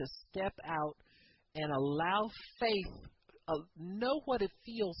sometimes to step out and allow faith, know what it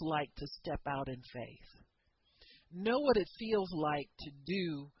feels like to step out in faith. Know what it feels like to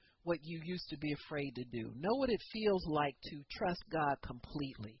do what you used to be afraid to do. Know what it feels like to trust God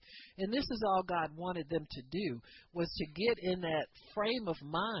completely. And this is all God wanted them to do, was to get in that frame of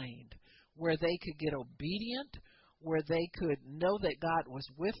mind where they could get obedient, where they could know that God was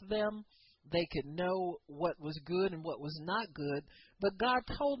with them, they could know what was good and what was not good, but God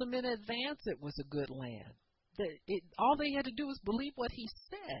told them in advance it was a good land. All they had to do was believe what He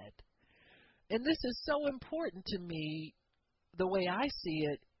said. And this is so important to me, the way I see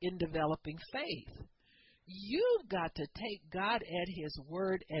it, in developing faith. You've got to take God at His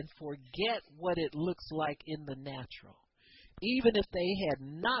word and forget what it looks like in the natural. Even if they had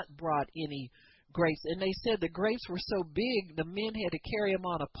not brought any grapes, and they said the grapes were so big, the men had to carry them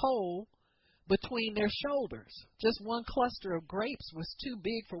on a pole between their shoulders. Just one cluster of grapes was too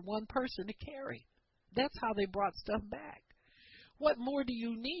big for one person to carry. That's how they brought stuff back. What more do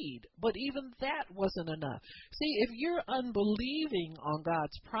you need? But even that wasn't enough. See, if you're unbelieving on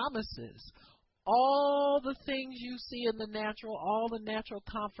God's promises, all the things you see in the natural, all the natural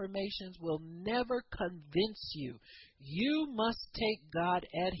confirmations will never convince you. You must take God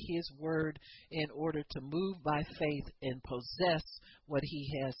at His word in order to move by faith and possess what He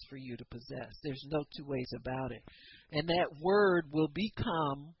has for you to possess. There's no two ways about it. And that word will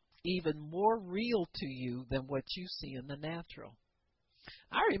become even more real to you than what you see in the natural.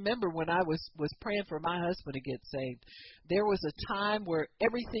 I remember when I was praying for my husband to get saved, there was a time where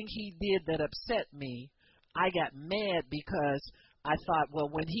everything he did that upset me, I got mad because I thought, well,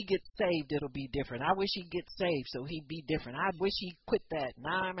 when he gets saved, it'll be different. I wish he'd get saved so he'd be different. I wish he'd quit that.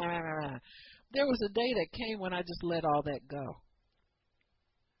 Nah, nah, nah, nah. There was a day that came when I just let all that go.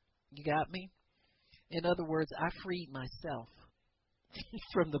 You got me? In other words, I freed myself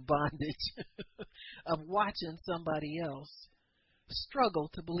from the bondage of watching somebody else struggle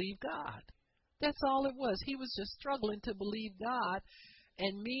to believe God. That's all it was. He was just struggling to believe God,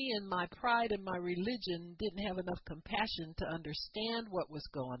 and me and my pride and my religion didn't have enough compassion to understand what was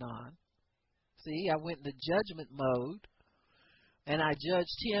going on. See, I went into judgment mode, and I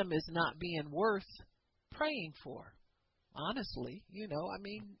judged him as not being worth praying for. Honestly,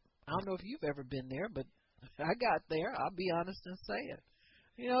 I don't know if you've ever been there, but I got there. I'll be honest and say it.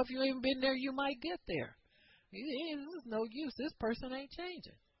 If you ain't been there, you might get there. There's no use. This person ain't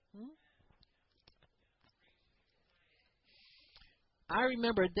changing. I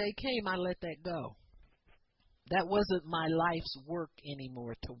remember a day came, I let that go. That wasn't my life's work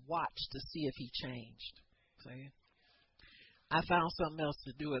anymore to watch to see if he changed. See? I found something else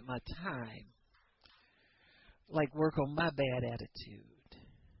to do with my time, like work on my bad attitude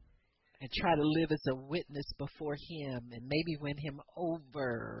and try to live as a witness before him and maybe win him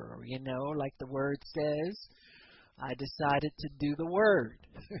over, like the word says. I decided to do the word.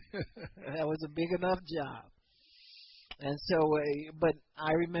 That was a big enough job. And so, but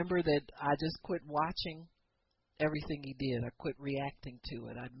I remember that I just quit watching everything he did. I quit reacting to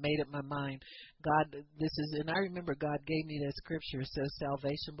it. I made up my mind, God, and I remember God gave me that scripture. It says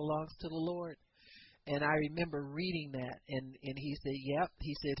salvation belongs to the Lord. And I remember reading that, and he said, yep,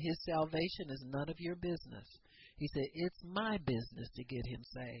 he said, his salvation is none of your business. He said, it's my business to get him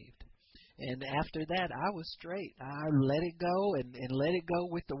saved. And after that, I was straight. I let it go and let it go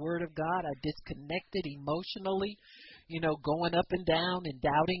with the Word of God. I disconnected emotionally, going up and down and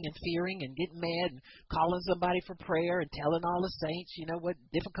doubting and fearing and getting mad and calling somebody for prayer and telling all the saints, what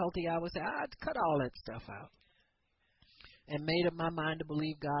difficulty I was at. I'd cut all that stuff out and made up my mind to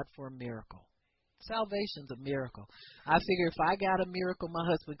believe God for a miracle. Salvation's a miracle. I figure if I got a miracle, my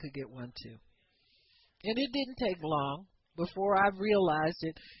husband could get one too. And it didn't take long. Before I realized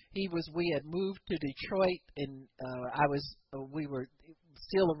it, we had moved to Detroit, and we were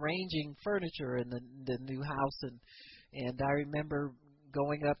still arranging furniture in the new house, and I remember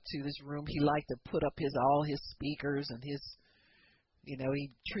going up to this room. He liked to put up all his speakers and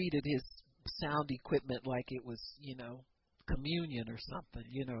he treated his sound equipment like it was, communion or something.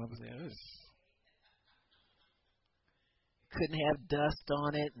 I was like, couldn't have dust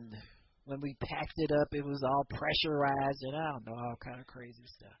on it, and when we packed it up, it was all pressurized, and I don't know, all kind of crazy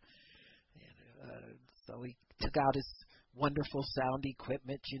stuff. And, so he took out his wonderful sound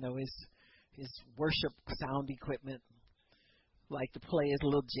equipment, his worship sound equipment, like to play his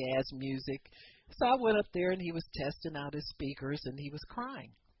little jazz music. So I went up there, and he was testing out his speakers, and he was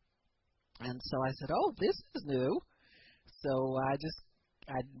crying. And so I said, oh, this is new. So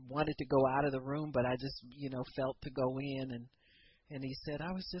I wanted to go out of the room, but I just, felt to go in, and he said,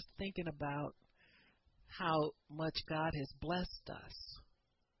 I was just thinking about how much God has blessed us.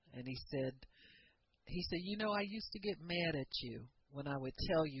 And he said, I used to get mad at you when I would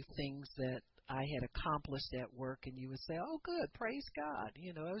tell you things that I had accomplished at work, and you would say, oh, good, praise God.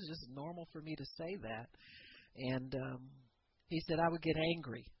 It was just normal for me to say that. And he said, I would get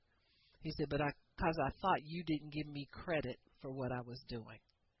angry. He said, because I thought you didn't give me credit for what I was doing.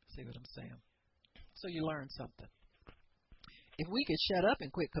 See what I'm saying? So you learn something. If we could shut up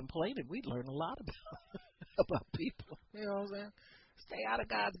and quit complaining, we'd learn a lot about people. You know what I'm saying? Stay out of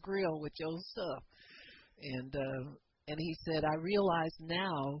God's grill with your stuff. And he said, I realize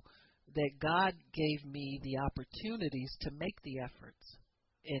now that God gave me the opportunities to make the efforts,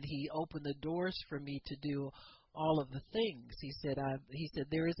 and he opened the doors for me to do all of the things. He said,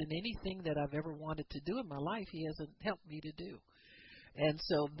 there isn't anything that I've ever wanted to do in my life he hasn't helped me to do. And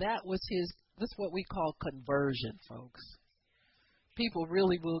so that's what we call conversion, folks. People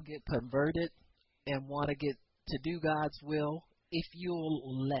really will get converted and want to get to do God's will if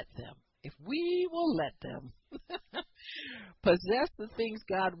you'll let them. If we will let them possess the things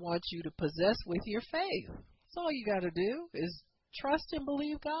God wants you to possess with your faith. That's all you got to do is trust and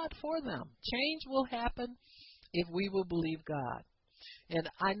believe God for them. Change will happen if we will believe God. And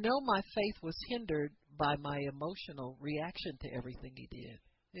I know my faith was hindered by my emotional reaction to everything he did.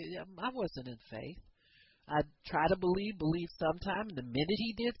 I wasn't in faith. I'd try to believe sometime. The minute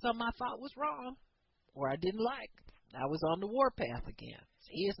he did something I thought was wrong or I didn't like, I was on the warpath again.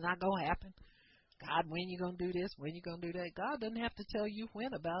 See, it's not going to happen. God, when you going to do this? When you going to do that? God doesn't have to tell you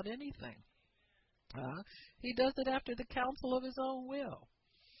when about anything. He does it after the counsel of his own will.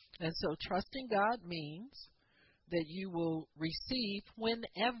 And so trusting God means that you will receive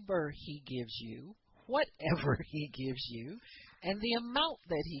whenever he gives you, whatever he gives you, and the amount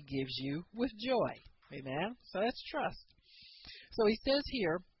that he gives you with joy. Amen? So that's trust. So he says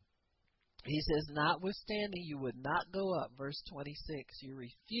here, he says, notwithstanding, you would not go up. Verse 26, you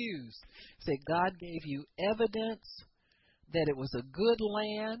refused. He said, God gave you evidence that it was a good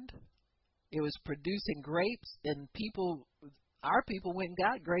land. It was producing grapes, and our people went and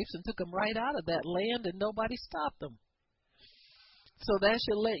got grapes and took them right out of that land, and nobody stopped them. So that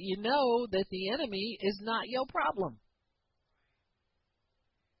should let you know that the enemy is not your problem.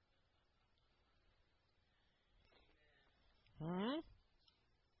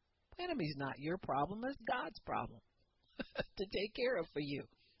 The enemy's not your problem. It's God's problem to take care of for you.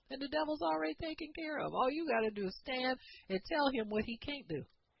 And the devil's already taken care of. All you got to do is stand and tell him what he can't do.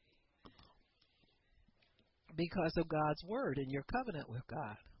 Because of God's word and your covenant with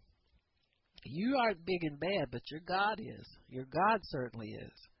God. You aren't big and bad, but your God is. Your God certainly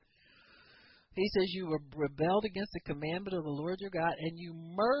is. He says you rebelled against the commandment of the Lord your God, and you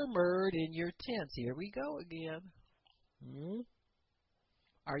murmured in your tents. Here we go again.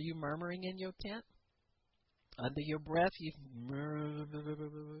 Are you murmuring in your tent? Under your breath, you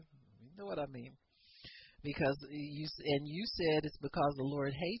know what I mean. Because you said it's because the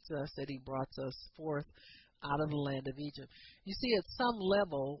Lord hates us that he brought us forth out of the land of Egypt. You see, at some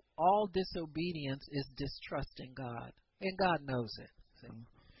level, all disobedience is distrusting God, and God knows it.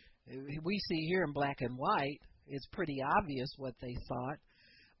 See? We see here in black and white, it's pretty obvious what they thought.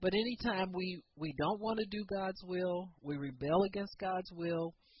 But anytime we don't want to do God's will, we rebel against God's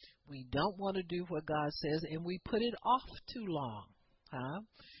will, we don't want to do what God says, and we put it off too long,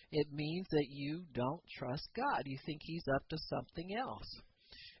 it means that you don't trust God. You think he's up to something else.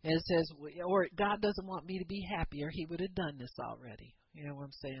 And it says, or God doesn't want me to be happy, or he would have done this already. You know what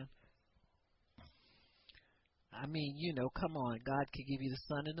I'm saying? I mean, come on. God could give you the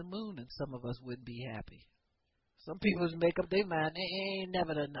sun and the moon, and some of us wouldn't be happy. Some people just make up their mind, it ain't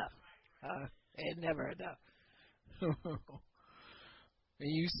never enough. Ain't never enough. And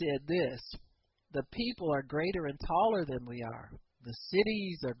you said this, the people are greater and taller than we are. The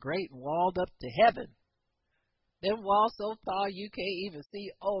cities are great and walled up to heaven. Them walls so tall you can't even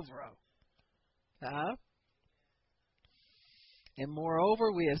see over them. And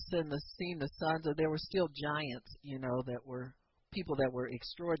moreover, we have seen the sons of, there were still giants, that were people that were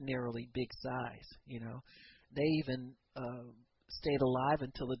extraordinarily big size, They even stayed alive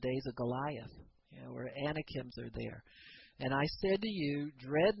until the days of Goliath, where Anakims are there. And I said to you,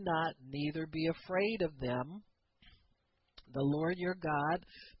 dread not, neither be afraid of them. The Lord your God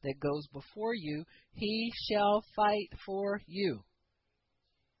that goes before you, he shall fight for you.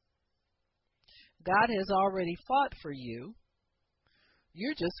 God has already fought for you.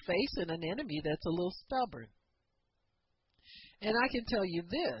 You're just facing an enemy that's a little stubborn. And I can tell you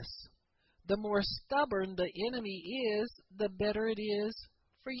this, the more stubborn the enemy is, the better it is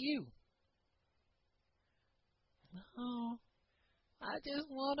for you. Oh, I just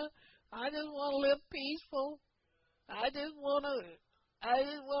wanna live peaceful. I just wanna.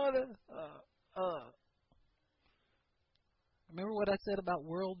 Remember what I said about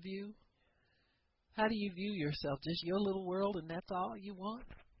worldview? How do you view yourself? Just your little world, and that's all you want?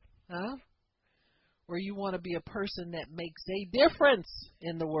 Or you want to be a person that makes a difference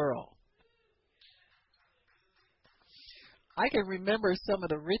in the world? I can remember some of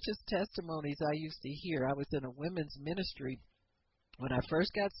the richest testimonies I used to hear. I was in a women's ministry when I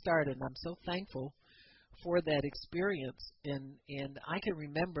first got started, and I'm so thankful for that experience. And I can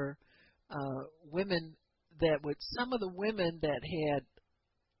remember women some of the women that had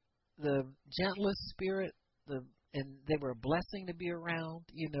the gentlest spirit, and they were a blessing to be around,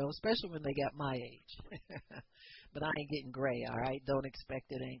 especially when they got my age. But I ain't getting gray, all right? Don't expect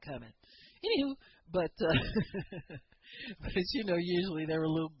it ain't coming. Anywho, but usually they were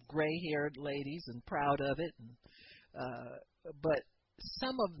little gray-haired ladies and proud of it. But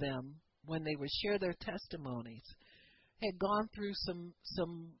some of them, when they would share their testimonies, had gone through some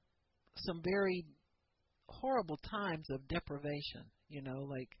very horrible times of deprivation.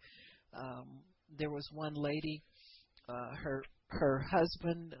 There was one lady, her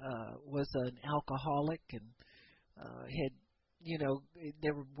husband was an alcoholic, and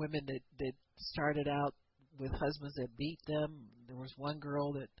there were women that started out with husbands that beat them. There was one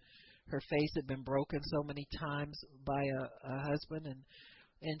girl that her face had been broken so many times by a husband, and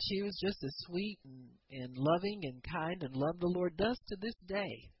And she was just as sweet and loving and kind and loved the Lord, does to this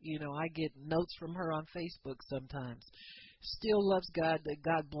day. I get notes from her on Facebook sometimes. Still loves God.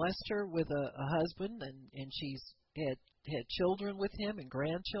 God blessed her with a husband, and she's had children with him and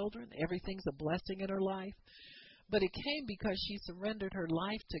grandchildren. Everything's a blessing in her life. But it came because she surrendered her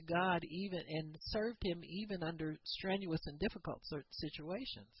life to God even and served him even under strenuous and difficult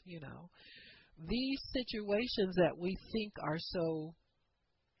situations. These situations that we think are so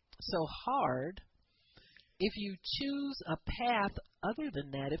hard, if you choose a path other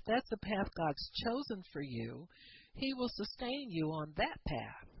than that, if that's the path God's chosen for you, he will sustain you on that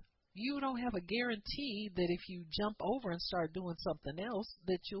path. You don't have a guarantee that if you jump over and start doing something else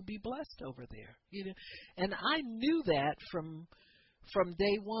that you'll be blessed over there. And I knew that from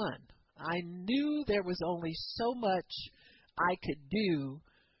day one. I knew there was only so much I could do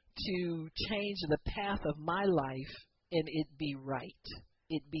to change the path of my life and it be right,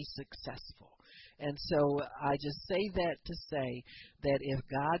 it be successful. And so I just say that to say that if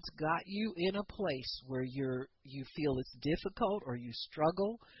God's got you in a place where you feel it's difficult or you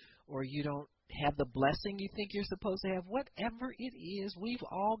struggle or you don't have the blessing you think you're supposed to have, whatever it is, we've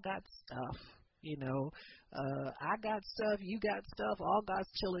all got stuff. I got stuff, you got stuff, all God's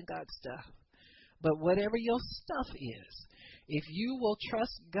children got stuff. But whatever your stuff is, if you will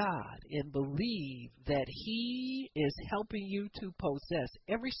trust God and believe that he is helping you to possess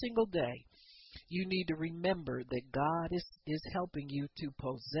every single day, you need to remember that God is helping you to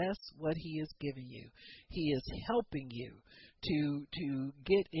possess what he is giving you. He is helping you to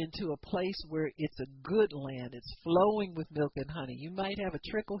get into a place where it's a good land. It's flowing with milk and honey. You might have a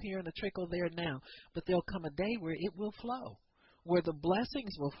trickle here and a trickle there now, but there'll come a day where it will flow, where the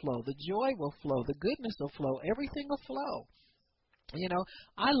blessings will flow, the joy will flow, the goodness will flow, everything will flow.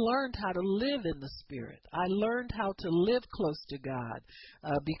 I learned how to live in the Spirit. I learned how to live close to God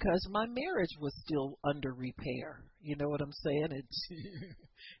because my marriage was still under repair. You know what I'm saying?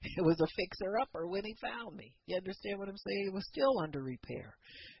 It was a fixer-upper when he found me. You understand what I'm saying? It was still under repair.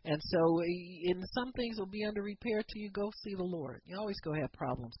 And so some things will be under repair till you go see the Lord. You always go have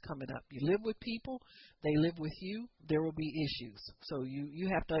problems coming up. You live with people. They live with you. There will be issues. So you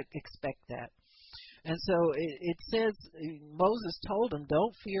have to expect that. And so it says, Moses told him,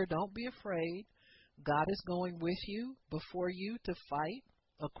 don't fear, don't be afraid. God is going with you, before you to fight,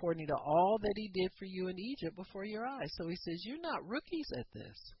 according to all that he did for you in Egypt before your eyes. So he says, you're not rookies at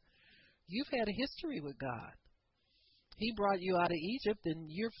this. You've had a history with God. He brought you out of Egypt and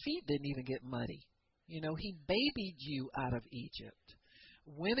your feet didn't even get muddy. He babied you out of Egypt.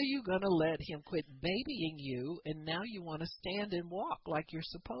 When are you going to let him quit babying you and now you want to stand and walk like you're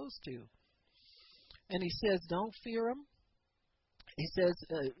supposed to? And he says, don't fear him. He says,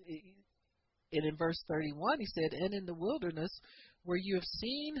 and in verse 31, he said, and in the wilderness, where you have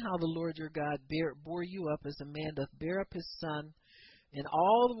seen how the Lord your God bore you up as a man doth bear up his son, in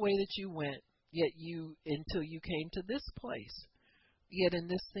all the way that you went, until you came to this place. Yet in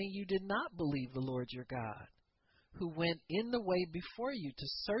this thing you did not believe the Lord your God, who went in the way before you to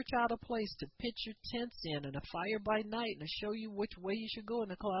search out a place to pitch your tents in, and a fire by night, and to show you which way you should go, in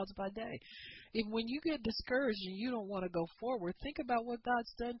the clouds by day. When you get discouraged and you don't want to go forward, think about what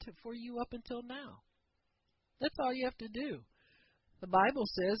God's done for you up until now. That's all you have to do. The Bible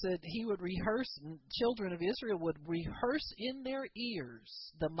says that he would rehearse, children of Israel would rehearse in their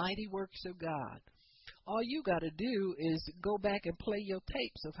ears the mighty works of God. All you got to do is go back and play your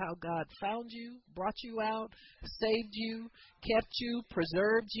tapes of how God found you, brought you out, saved you, kept you,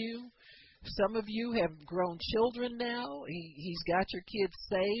 preserved you. Some of you have grown children now. He's got your kids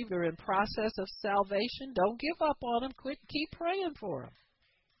saved or in process of salvation. Don't give up on them. Keep praying for them.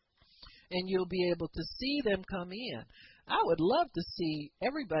 And you'll be able to see them come in. I would love to see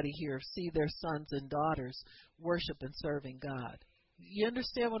everybody here see their sons and daughters worship and serving God. You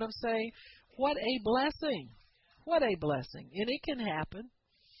understand what I'm saying? What a blessing. What a blessing. And it can happen.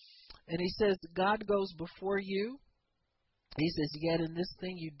 And he says, God goes before you. He says, yet in this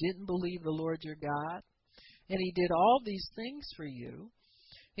thing you didn't believe the Lord your God. And he did all these things for you.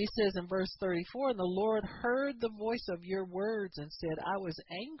 He says in verse 34, and the Lord heard the voice of your words and said, I was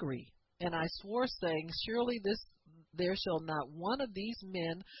angry. And I swore, saying, surely there shall not one of these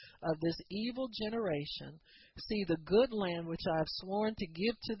men of this evil generation see the good land which I have sworn to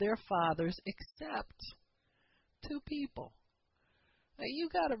give to their fathers, except two people. Now you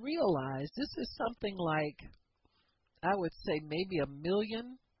got to realize this is something like, I would say maybe 1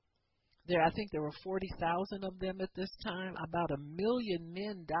 million. I think there were 40,000 of them at this time. About 1 million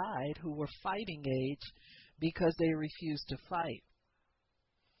men died who were fighting age because they refused to fight.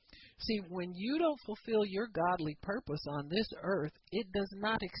 See, when you don't fulfill your godly purpose on this earth, it does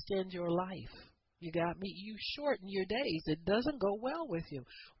not extend your life. You got me? You shorten your days. It doesn't go well with you.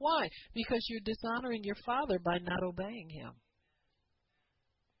 Why? Because you're dishonoring your Father by not obeying Him.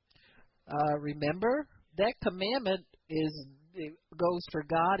 Remember, that commandment it goes for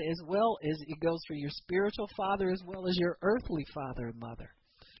God as well as it goes for your spiritual father as well as your earthly father and mother.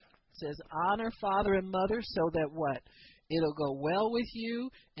 It says, honor father and mother so that what? It'll go well with you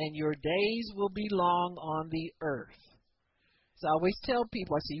and your days will be long on the earth. So I always tell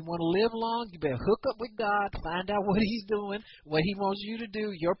people, I say, you want to live long, you better hook up with God, find out what He's doing, what He wants you to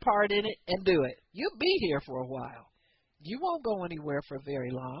do, your part in it, and do it. You'll be here for a while. You won't go anywhere for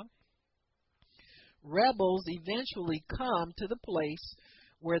very long. Rebels eventually come to the place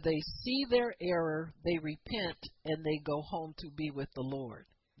where they see their error, they repent, and they go home to be with the Lord.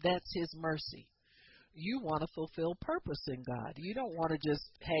 That's His mercy. You want to fulfill purpose in God. You don't want to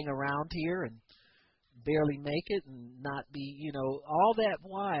just hang around here and barely make it and not be, all that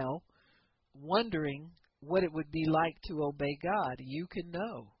while wondering what it would be like to obey God. You can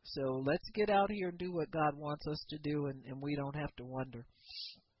know. So let's get out here and do what God wants us to do, and we don't have to wonder.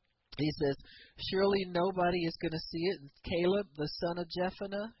 He says, surely nobody is going to see it. And Caleb, the son of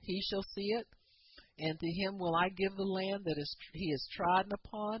Jephunneh, he shall see it. And to him will I give the land that he is trodden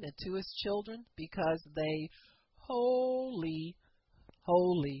upon, and to his children, because they holy,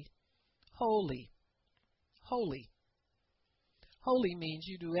 holy, holy, holy. Holy means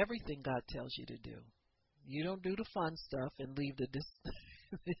you do everything God tells you to do. You don't do the fun stuff and leave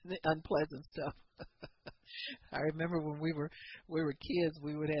the unpleasant stuff. I remember when we were kids,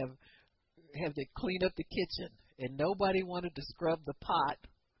 we would have to clean up the kitchen, and nobody wanted to scrub the pot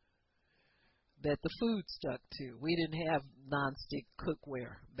that the food stuck to. We didn't have nonstick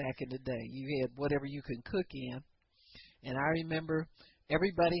cookware back in the day. You had whatever you can cook in, and I remember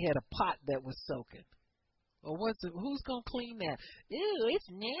everybody had a pot that was soaking. Well, who's gonna clean that? Ew, it's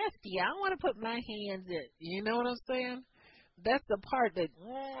nasty. I don't want to put my hands in. You know what I'm saying? That's the part that.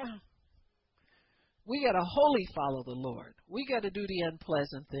 We got to wholly follow the Lord. We got to do the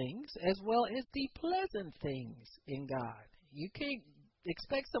unpleasant things as well as the pleasant things in God. You can't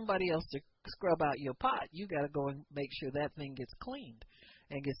expect somebody else to scrub out your pot. You got to go and make sure that thing gets cleaned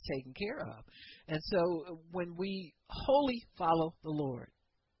and gets taken care of. And so when we wholly follow the Lord,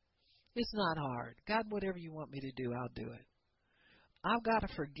 it's not hard. God, whatever you want me to do, I'll do it. I've got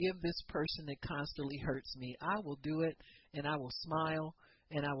to forgive this person that constantly hurts me. I will do it, and I will smile,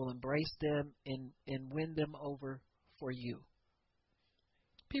 and I will embrace them and win them over for you.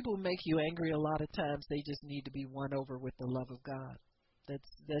 People make you angry a lot of times. They just need to be won over with the love of God.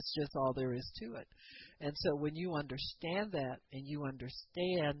 That's just all there is to it. And so when you understand that and you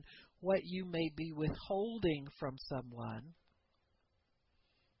understand what you may be withholding from someone,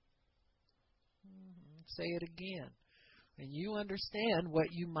 say it again. And you understand what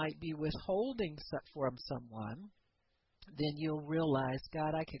you might be withholding from someone, then you'll realize,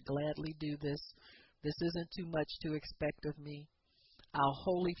 God, I could gladly do this. This isn't too much to expect of me. I'll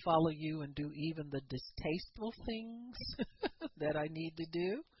wholly follow you and do even the distasteful things that I need to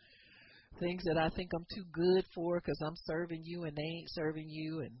do, things that I think I'm too good for because I'm serving you and they ain't serving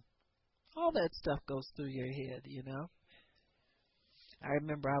you, and all that stuff goes through your head, I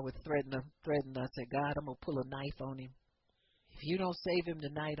remember I would threaten. I said, God, I'm going to pull a knife on him. If you don't save him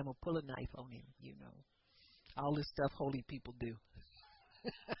tonight, I'm going to pull a knife on him, All this stuff holy people do.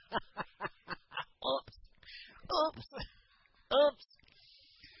 Oops.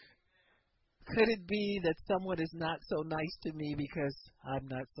 Could it be that someone is not so nice to me because I'm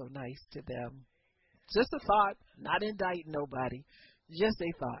not so nice to them? Just a thought, not indicting nobody, just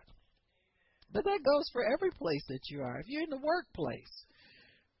a thought. But that goes for every place that you are. If you're in the workplace,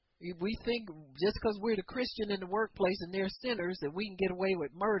 we think just because we're the Christian in the workplace and they're sinners that we can get away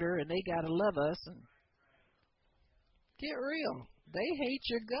with murder and they got to love us. And get real. They hate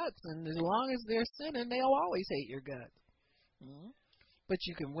your guts, and as long as they're sinning, they'll always hate your guts. But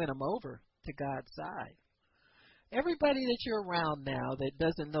you can win them over to God's side. Everybody that you're around now that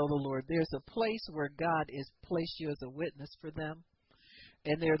doesn't know the Lord, there's a place where God has placed you as a witness for them.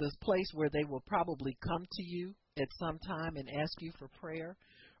 And there's this place where they will probably come to you at some time and ask you for prayer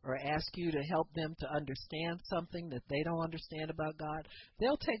or ask you to help them to understand something that they don't understand about God.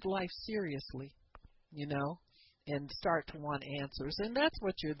 They'll take life seriously, and start to want answers. And that's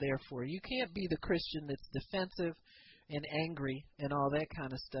what you're there for. You can't be the Christian that's defensive and angry and all that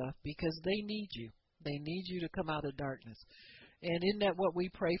kind of stuff, because they need you. They need you to come out of darkness. And isn't that what we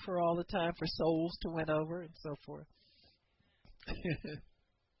pray for all the time, for souls to win over and so forth?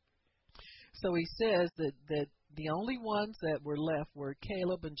 So he says that The only ones that were left were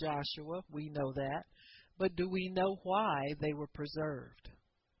Caleb and Joshua. We know that. But do we know why they were preserved?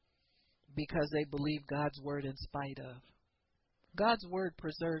 Because they believed God's word in spite of. God's word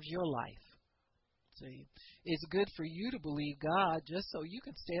preserves your life. See, it's good for you to believe God just so you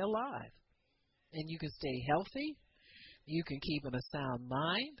can stay alive and you can stay healthy. You can keep in a sound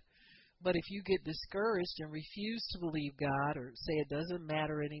mind. But if you get discouraged and refuse to believe God or say it doesn't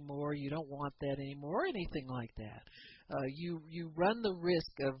matter anymore, you don't want that anymore, or anything like that, you run the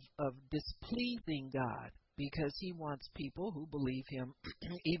risk of displeasing God, because He wants people who believe Him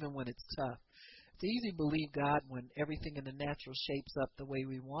even when it's tough. It's easy to believe God when everything in the natural shapes up the way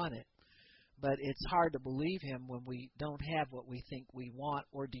we want it. But it's hard to believe Him when we don't have what we think we want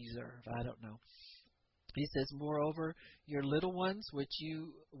or deserve. I don't know. He says, moreover, your little ones, which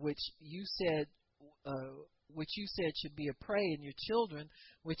you said should be a prey, and your children,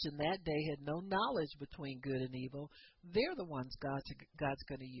 which in that day had no knowledge between good and evil, they're the ones God's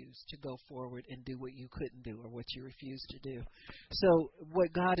going to use to go forward and do what you couldn't do or what you refused to do. So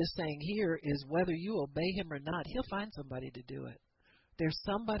what God is saying here is whether you obey Him or not, He'll find somebody to do it. There's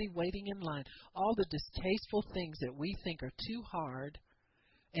somebody waiting in line. All the distasteful things that we think are too hard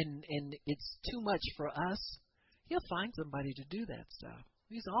and it's too much for us, He'll find somebody to do that stuff.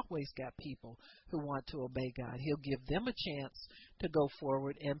 He's always got people who want to obey God. He'll give them a chance to go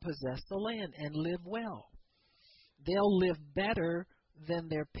forward and possess the land and live well. They'll live better than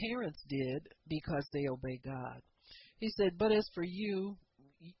their parents did because they obey God. He said, but as for you,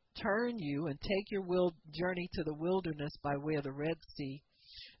 turn you and take your journey to the wilderness by way of the Red Sea.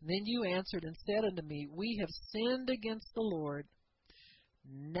 And then you answered and said unto me, we have sinned against the Lord.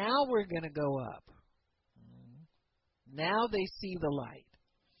 Now we're going to go up. Now they see the light.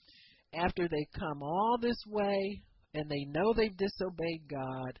 After they come all this way and they know they've disobeyed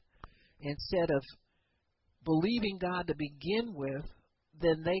God, instead of believing God to begin with,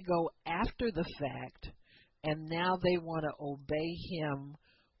 then they go after the fact, and now they want to obey Him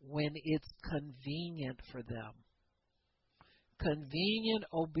when it's convenient for them. Convenient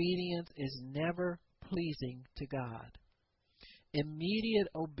obedience is never pleasing to God. Immediate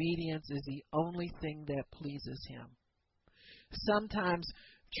obedience is the only thing that pleases Him. Sometimes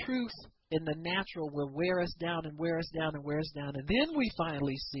truth in the natural will wear us down and wear us down and wear us down, and then we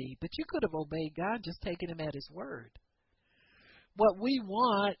finally see. But you could have obeyed God just taking Him at His word. What we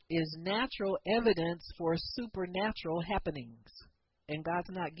want is natural evidence for supernatural happenings, and God's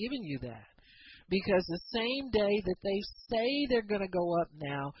not giving you that. Because the same day that they say they're going to go up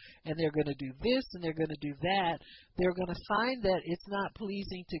now, and they're going to do this, and they're going to do that, they're going to find that it's not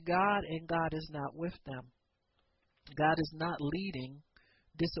pleasing to God, and God is not with them. God is not leading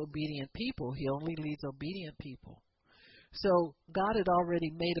disobedient people. He only leads obedient people. So God had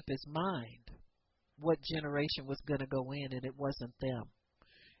already made up His mind what generation was going to go in, and it wasn't them.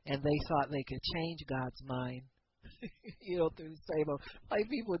 And they thought they could change God's mind. Through the same old, like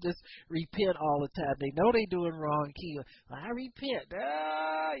people just repent all the time. They know they're doing wrong. I repent.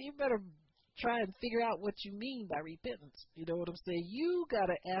 You better try and figure out what you mean by repentance. You know what I'm saying? You got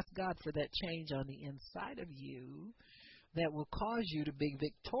to ask God for that change on the inside of you that will cause you to be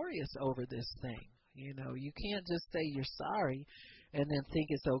victorious over this thing. You can't just say you're sorry and then think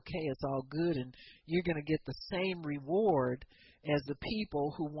it's okay, it's all good, and you're going to get the same reward as the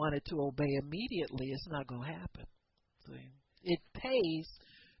people who wanted to obey immediately. It's not going to happen. It pays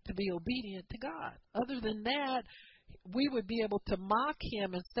to be obedient to God. Other than that, we would be able to mock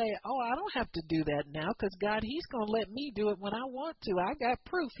Him and say, I don't have to do that now because God, He's going to let me do it when I want to. I got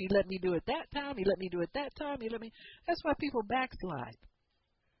proof. He let me do it that time. He let me do it that time. That's why people backslide.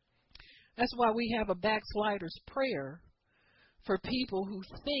 That's why we have a backslider's prayer for people who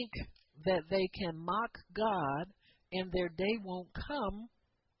think that they can mock God and their day won't come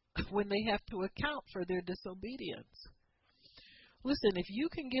when they have to account for their disobedience. Listen, if you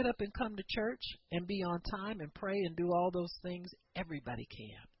can get up and come to church and be on time and pray and do all those things, everybody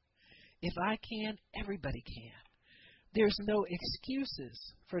can. If I can, everybody can. There's no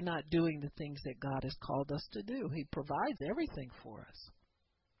excuses for not doing the things that God has called us to do. He provides everything for us.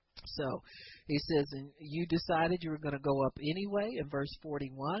 So He says, and you decided you were going to go up anyway in verse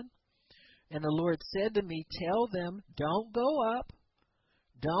 41. And the Lord said to me, tell them, don't go up.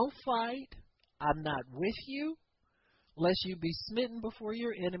 Don't fight. I'm not with you, lest you be smitten before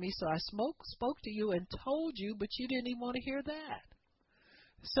your enemy. So I spoke to you and told you, but you didn't even want to hear that.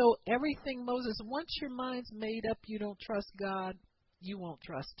 So everything, Moses, once your mind's made up, you don't trust God, you won't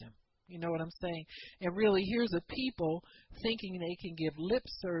trust Him. You know what I'm saying? And really, here's a people thinking they can give lip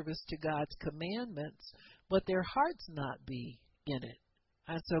service to God's commandments, but their hearts not be in it.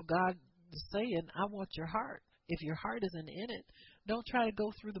 And so God is saying, I want your heart. If your heart isn't in it, don't try to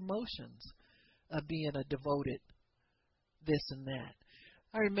go through the motions of being a devoted this and that.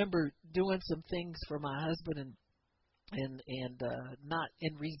 I remember doing some things for my husband and not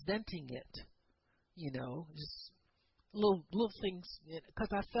and resenting it, just little things because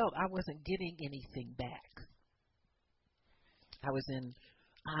I felt I wasn't getting anything back. I was in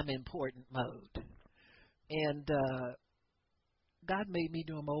I'm important mode, and God made me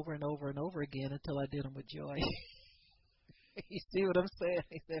do them over and over and over again until I did them with joy. You see what I'm saying?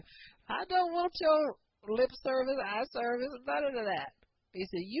 He said, I don't want your lip service, eye service, none of that. He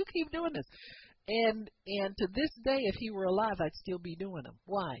said, you keep doing this. And to this day, if he were alive, I'd still be doing them.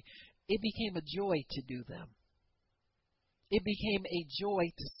 Why? It became a joy to do them. It became a joy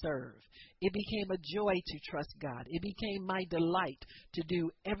to serve. It became a joy to trust God. It became my delight to do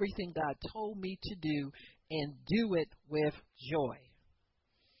everything God told me to do and do it with joy.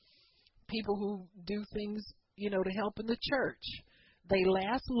 People who do things, to help in the church, they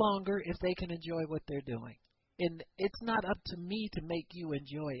last longer if they can enjoy what they're doing. And it's not up to me to make you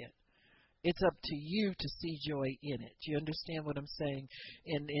enjoy it. It's up to you to see joy in it. Do you understand what I'm saying?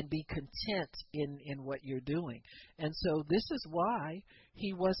 And be content in what you're doing. And so this is why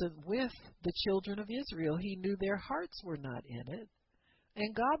he wasn't with the children of Israel. He knew their hearts were not in it.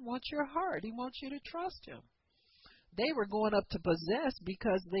 And God wants your heart. He wants you to trust him. They were going up to possess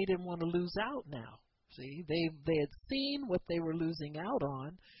because they didn't want to lose out now. See, they had seen what they were losing out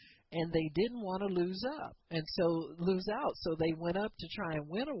on, and they didn't want to lose out. So they went up to try and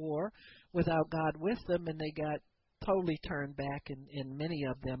win a war without God with them, and they got totally turned back, and many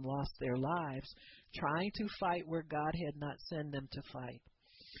of them lost their lives trying to fight where God had not sent them to fight.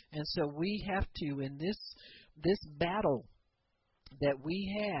 And so we have to, in this battle that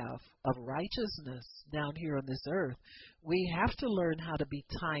we have of righteousness down here on this earth, we have to learn how to be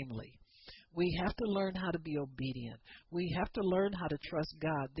timely. We have to learn how to be obedient. We have to learn how to trust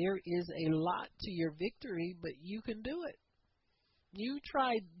God. There is a lot to your victory, but you can do it. You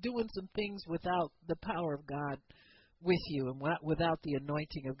try doing some things without the power of God with you and without the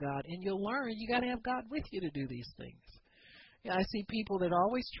anointing of God, and you'll learn you got to have God with you to do these things. I see people that are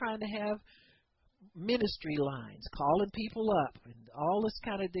always trying to have ministry lines, calling people up, and all this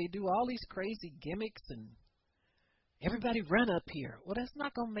they do all these crazy gimmicks and everybody run up here. Well, that's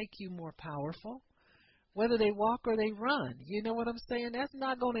not going to make you more powerful. Whether they walk or they run, you know what I'm saying? That's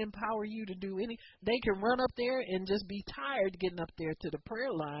not going to empower you to do any. They can run up there and just be tired getting up there to the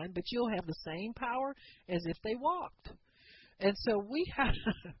prayer line, but you'll have the same power as if they walked. And so we have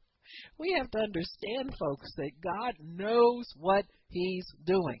to understand, folks, that God knows what he's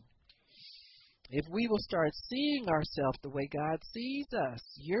doing. If we will start seeing ourselves the way God sees us,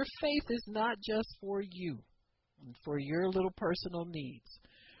 your faith is not just for you, for your little personal needs.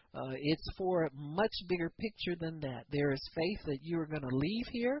 It's for a much bigger picture than that. There is faith that you are going to leave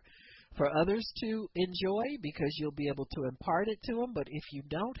here for others to enjoy because you'll be able to impart it to them. But if you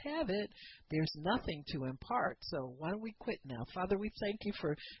don't have it, there's nothing to impart. So why don't we quit now? Father, we thank you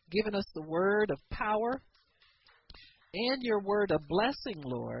for giving us the word of power and your word of blessing,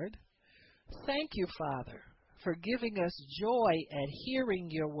 Lord. Thank you, Father, for giving us joy at hearing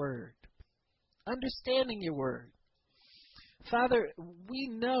your word, understanding your word. Father, we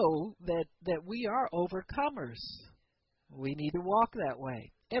know that we are overcomers. We need to walk that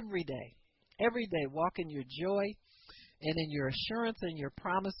way every day. Every day, walk in your joy and in your assurance and your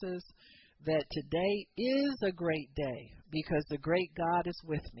promises that today is a great day because the great God is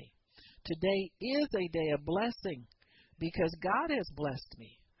with me. Today is a day of blessing because God has blessed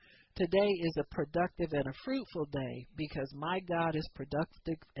me. Today is a productive and a fruitful day because my God is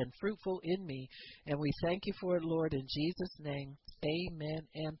productive and fruitful in me. And we thank you for it, Lord, in Jesus' name. Amen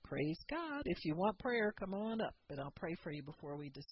and praise God. If you want prayer, come on up, and I'll pray for you before we dismiss.